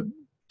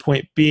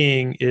point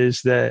being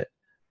is that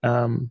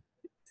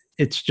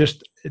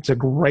it's a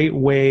great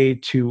way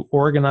to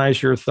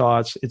organize your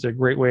thoughts. It's a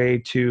great way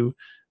to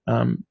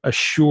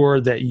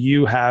assure that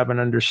you have an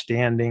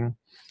understanding.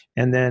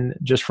 And then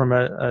just from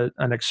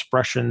an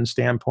expression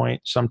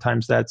standpoint,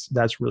 sometimes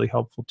that's really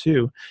helpful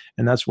too.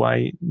 And that's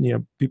why,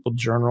 people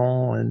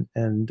journal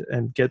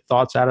and get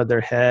thoughts out of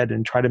their head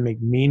and try to make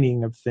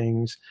meaning of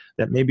things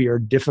that maybe are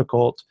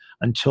difficult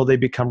until they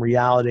become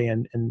reality,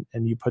 and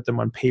you put them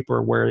on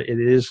paper where it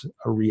is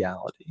a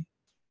reality.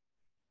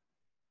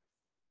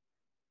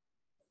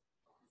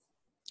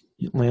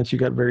 Lance, you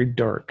got very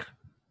dark.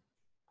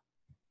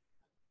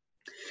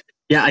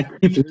 Yeah, I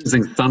keep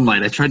losing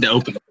sunlight. I tried to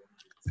open it.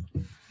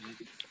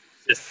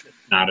 Just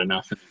not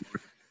enough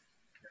anymore.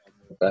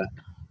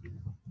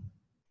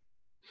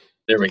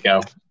 There we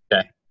go.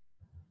 Okay.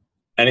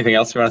 Anything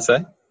else you want to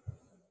say?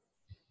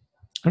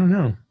 I don't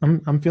know.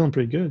 I'm feeling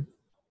pretty good.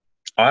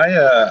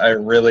 I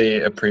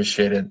really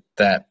appreciated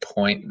that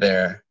point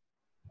there.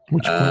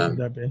 Which point would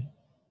that be?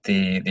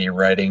 The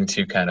writing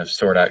to kind of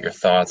sort out your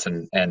thoughts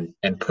and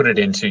put it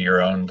into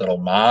your own little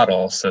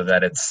model so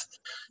that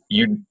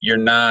you're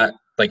not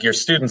like, your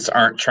students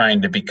aren't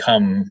trying to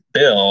become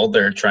Bill,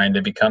 they're trying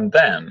to become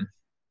them.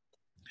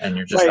 And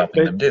you're just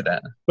helping them do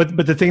that.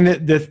 But the thing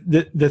that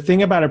the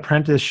thing about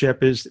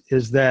apprenticeship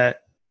is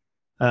that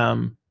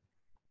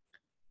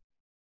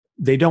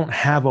they don't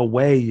have a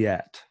way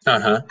yet.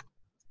 Uh-huh.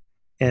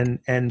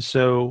 And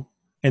so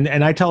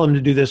I tell them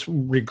to do this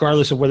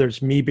regardless of whether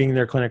it's me being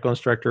their clinical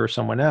instructor or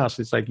someone else.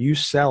 It's like, you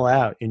sell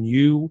out and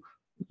you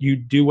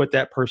do what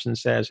that person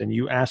says, and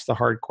you ask the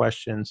hard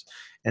questions,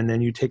 and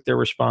then you take their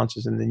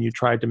responses, and then you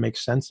try to make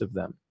sense of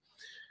them.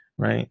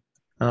 Right.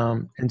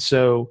 And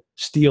so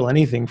steal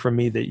anything from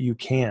me that you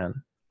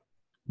can.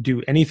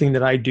 Do anything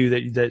that I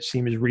do that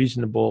seems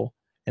reasonable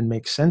and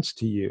makes sense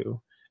to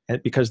you.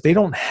 And because they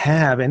don't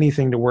have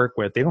anything to work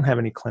with. They don't have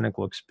any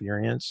clinical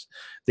experience.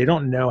 They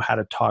don't know how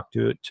to talk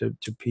to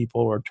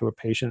people or to a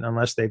patient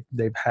unless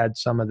they've had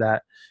some of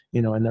that,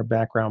 in their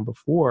background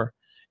before.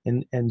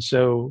 And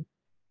so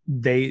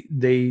they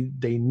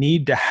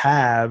need to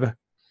have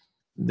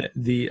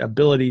the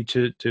ability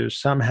to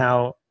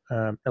somehow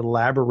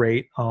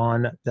elaborate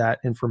on that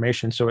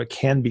information so it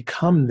can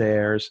become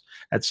theirs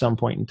at some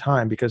point in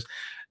time, because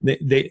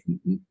they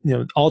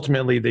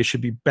ultimately they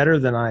should be better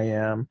than I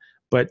am.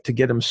 But to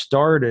get them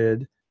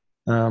started,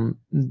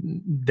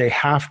 they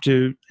have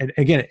to, and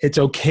again, it's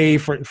okay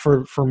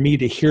for me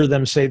to hear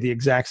them say the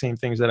exact same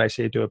things that I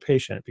say to a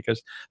patient,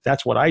 because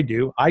that's what I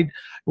do.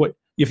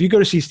 If you go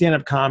to see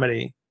stand-up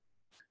comedy,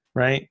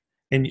 right,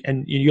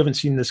 and you haven't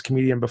seen this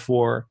comedian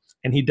before,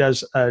 and he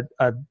does a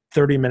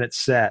 30-minute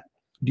set,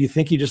 do you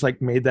think he just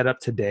like made that up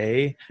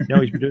today?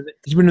 No, he's been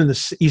doing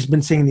this. He's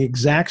been saying the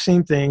exact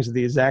same things at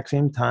the exact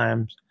same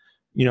times,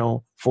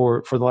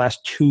 for the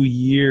last 2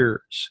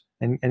 years,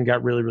 and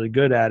got really, really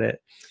good at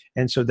it.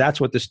 And so that's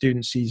what the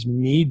student sees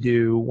me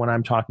do when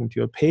I'm talking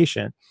to a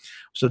patient.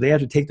 So they have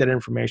to take that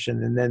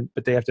information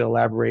but they have to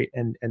elaborate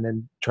and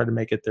then try to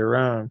make it their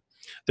own.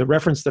 The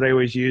reference that I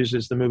always use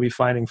is the movie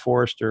Finding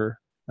Forrester,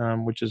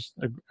 which is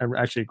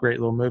actually a great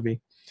little movie.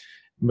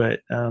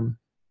 But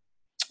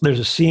there's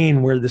a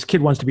scene where this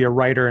kid wants to be a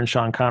writer, and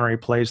Sean Connery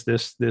plays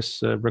this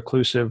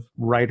reclusive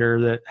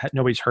writer that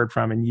nobody's heard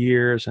from in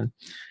years.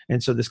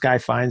 And so this guy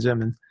finds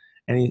him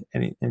and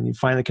he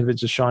finally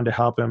convinces Sean to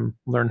help him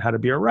learn how to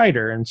be a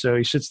writer. And so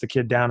he sits the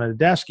kid down at a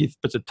desk, he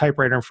puts a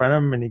typewriter in front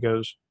of him, and he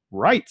goes,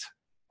 "Write."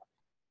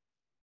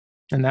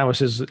 And that was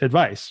his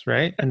advice,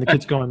 right? And the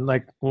kid's going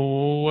like,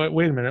 well,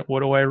 wait a minute,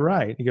 what do I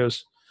write? He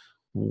goes,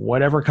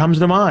 "Whatever comes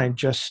to mind,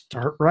 just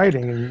start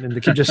writing." And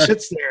the kid just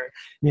sits there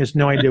and he has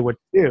no idea what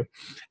to do.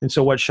 And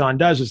so what Sean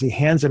does is he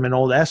hands him an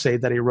old essay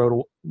that he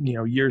wrote,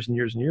 years and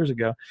years and years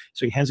ago.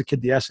 So he hands the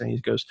kid the essay and he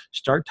goes,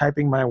 "Start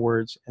typing my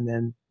words. And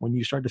then when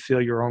you start to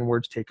feel your own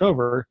words take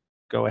over,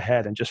 go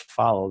ahead and just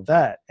follow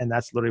that." And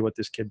that's literally what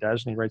this kid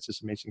does. And he writes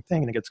this amazing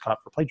thing, and he gets caught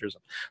for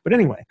plagiarism. But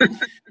anyway,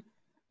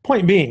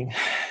 point being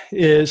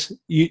is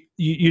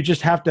you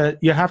just have to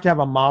have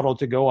a model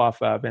to go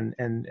off of.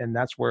 And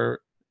that's where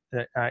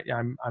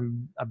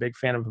I'm a big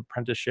fan of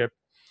apprenticeship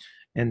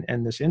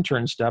and this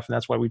intern stuff. And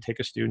that's why we take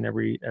a student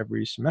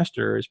every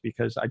semester, is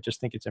because I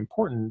just think it's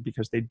important,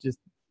 because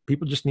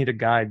people just need a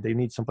guide. They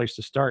need someplace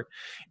to start.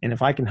 And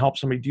if I can help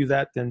somebody do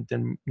that,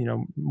 then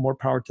more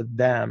power to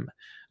them.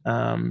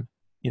 And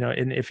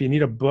if you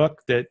need a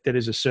book that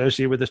is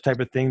associated with this type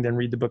of thing, then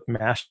read the book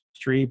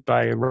Mastery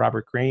by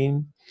Robert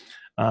Greene.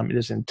 It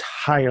is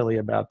entirely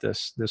about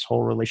this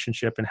whole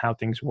relationship and how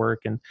things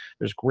work. And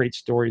there's great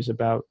stories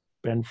about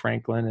Ben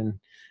Franklin,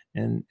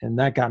 and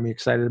that got me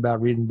excited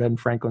about reading Ben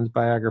Franklin's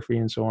biography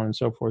and so on and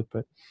so forth.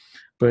 But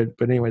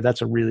anyway,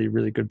 that's a really,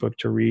 really good book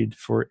to read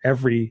for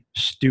every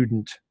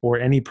student or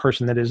any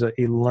person that is a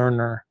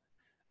learner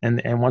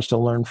and wants to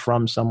learn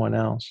from someone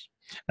else.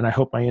 And I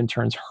hope my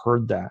interns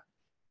heard that.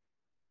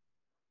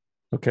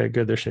 Okay,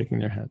 good. They're shaking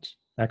their heads.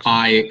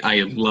 Excellent.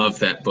 I love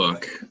that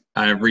book.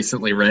 I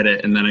recently read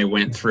it, and then I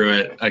went through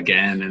it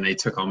again, and I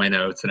took all my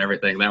notes and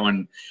everything. That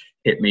one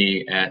hit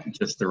me at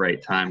just the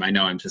right time. I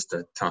know I'm just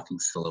a talking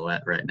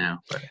silhouette right now,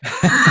 but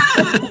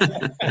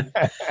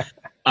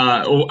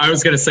I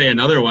was going to say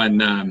another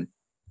one.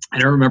 I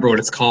don't remember what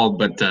it's called,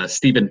 but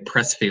Stephen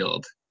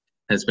Pressfield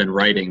has been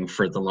writing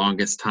for the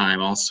longest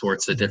time all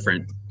sorts of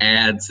different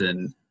ads,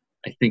 and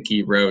I think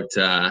he wrote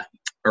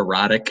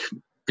erotic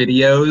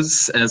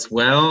videos as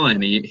well,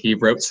 and he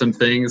wrote some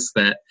things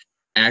that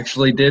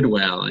actually did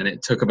well, and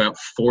it took about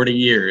 40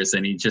 years,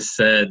 and he just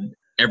said,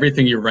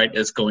 everything you write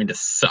is going to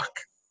suck.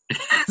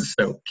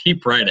 So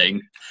keep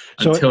writing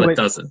until it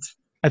doesn't.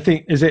 I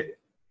think,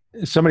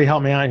 somebody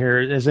help me out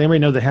here. Does anybody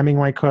know the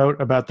Hemingway quote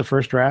about the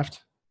first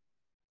draft?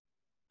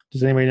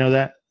 Does anybody know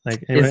that?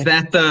 Like, anybody? Is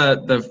that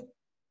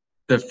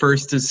the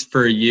first is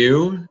for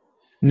you?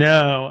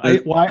 No, I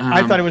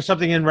thought it was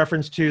something in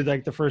reference to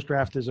like the first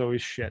draft is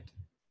always shit.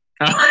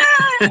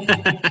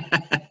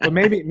 But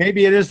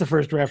maybe it is the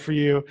first draft for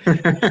you.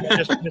 I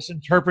just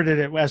misinterpreted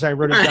it as I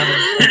wrote it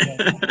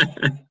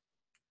down.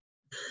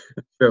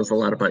 It shows a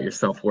lot about your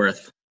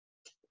self-worth.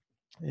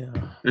 Yeah.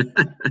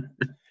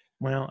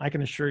 Well, I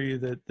can assure you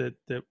that the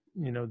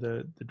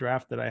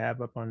draft that I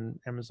have up on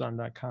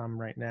Amazon.com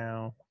right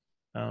now,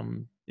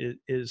 it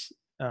is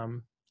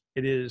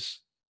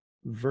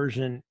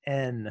version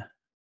N.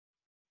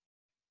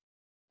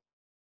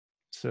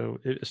 So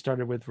it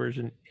started with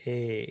version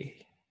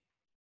A.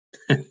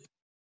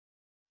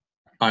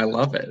 I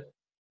love it.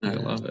 I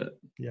love it.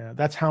 Yeah,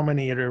 that's how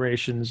many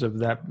iterations of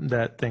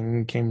that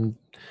thing came.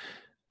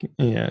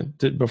 Yeah,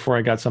 before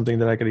I got something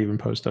that I could even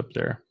post up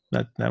there.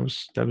 That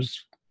was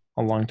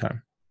a long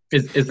time.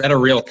 Is that a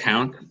real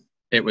count?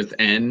 It was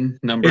N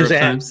number of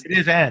times? It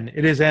is N.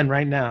 It is N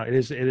right now. It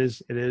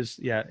is,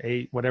 yeah,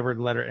 A, whatever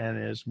the letter N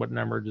is. What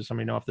number does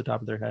somebody know off the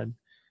top of their head?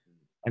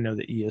 I know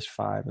the E is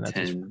 5. And that's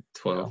 10,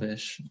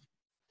 12-ish.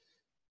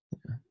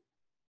 Yeah.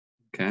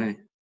 Okay.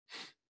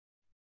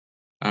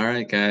 All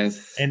right,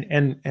 guys.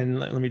 And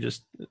let me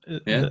just,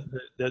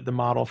 the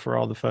model for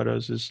all the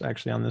photos is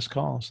actually on this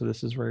call. So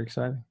this is very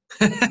exciting.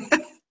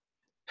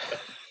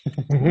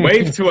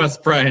 Wave to us,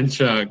 Brian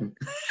Chung.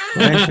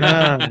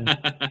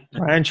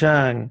 Brian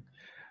Chung.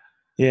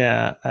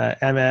 Yeah,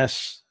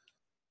 MS,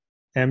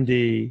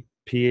 MD,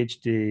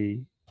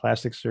 PhD,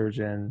 plastic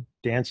surgeon,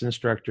 dance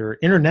instructor,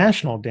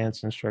 international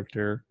dance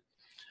instructor,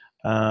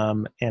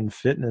 and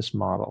fitness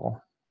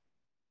model.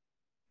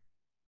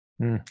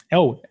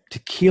 Oh,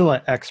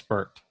 tequila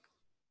expert.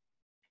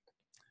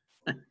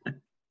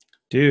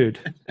 Dude,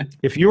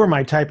 if you were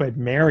my type, I'd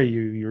marry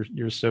you.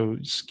 You're so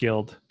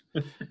skilled.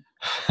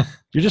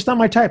 You're just not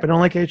my type. I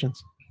don't like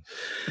Asians.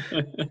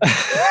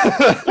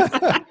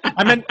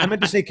 I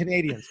meant to say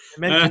Canadians. I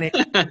meant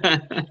Canadians.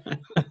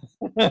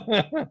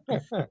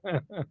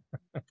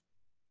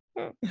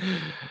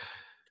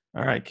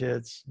 All right,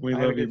 kids. We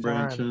love you,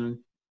 Brian Chung.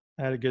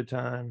 I had a good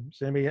time.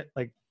 Send me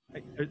like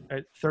a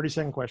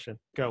 30-second question.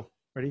 Go.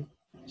 Ready?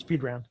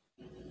 Speed round.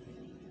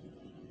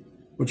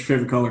 What's your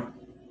favorite color?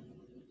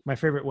 My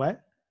favorite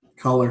what?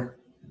 Color.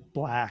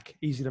 Black.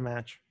 Easy to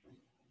match.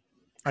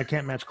 I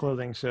can't match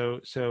clothing,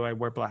 so I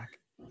wear black.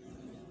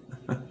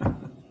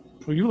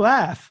 Well, you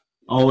laugh.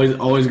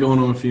 Always going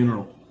to a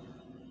funeral.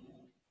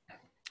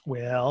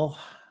 Well,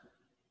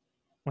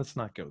 let's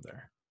not go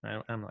there.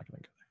 I'm not going to go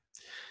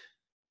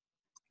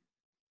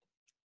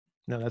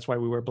there. No, that's why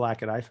we wear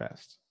black at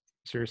iFest.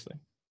 Seriously.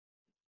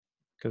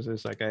 Because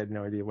it's like I had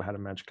no idea how to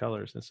match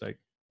colors. It's like,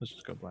 let's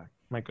just go black.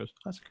 Mike goes,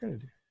 that's a great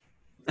idea.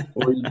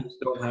 Or you just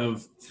don't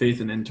have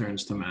faith in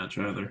interns to match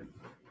either.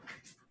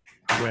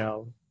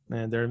 Well,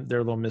 man, they're a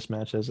little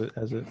mismatched as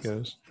it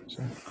goes.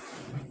 So.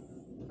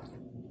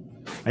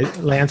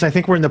 Lance, I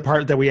think we're in the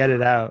part that we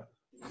edit out.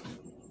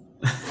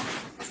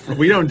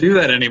 We don't do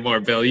that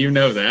anymore, Bill. You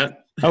know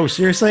that. Oh,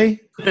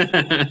 seriously?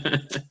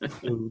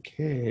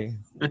 Okay.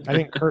 I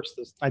didn't curse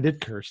this. I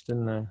did curse,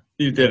 didn't I?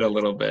 You did a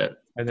little bit.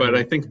 But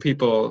I think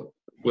people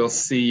will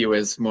see you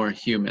as more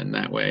human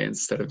that way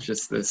instead of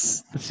just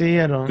this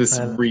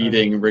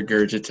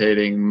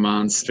regurgitating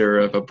monster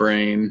of a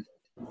brain.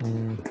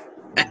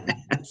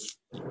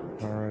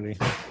 Alrighty.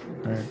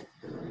 All right.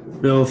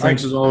 Bill,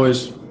 thanks as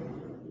always.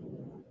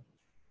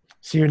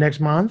 See you next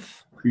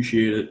month.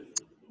 Appreciate it.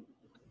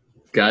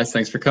 Guys,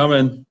 thanks for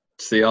coming.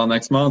 See y'all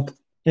next month.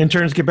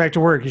 Interns, get back to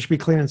work. You should be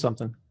cleaning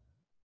something.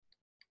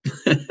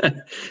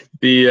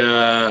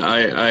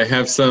 I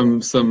have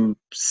some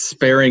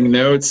sparing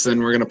notes,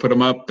 and we're going to put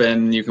them up,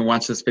 and you can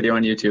watch this video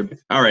on YouTube.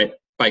 All right.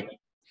 Bye.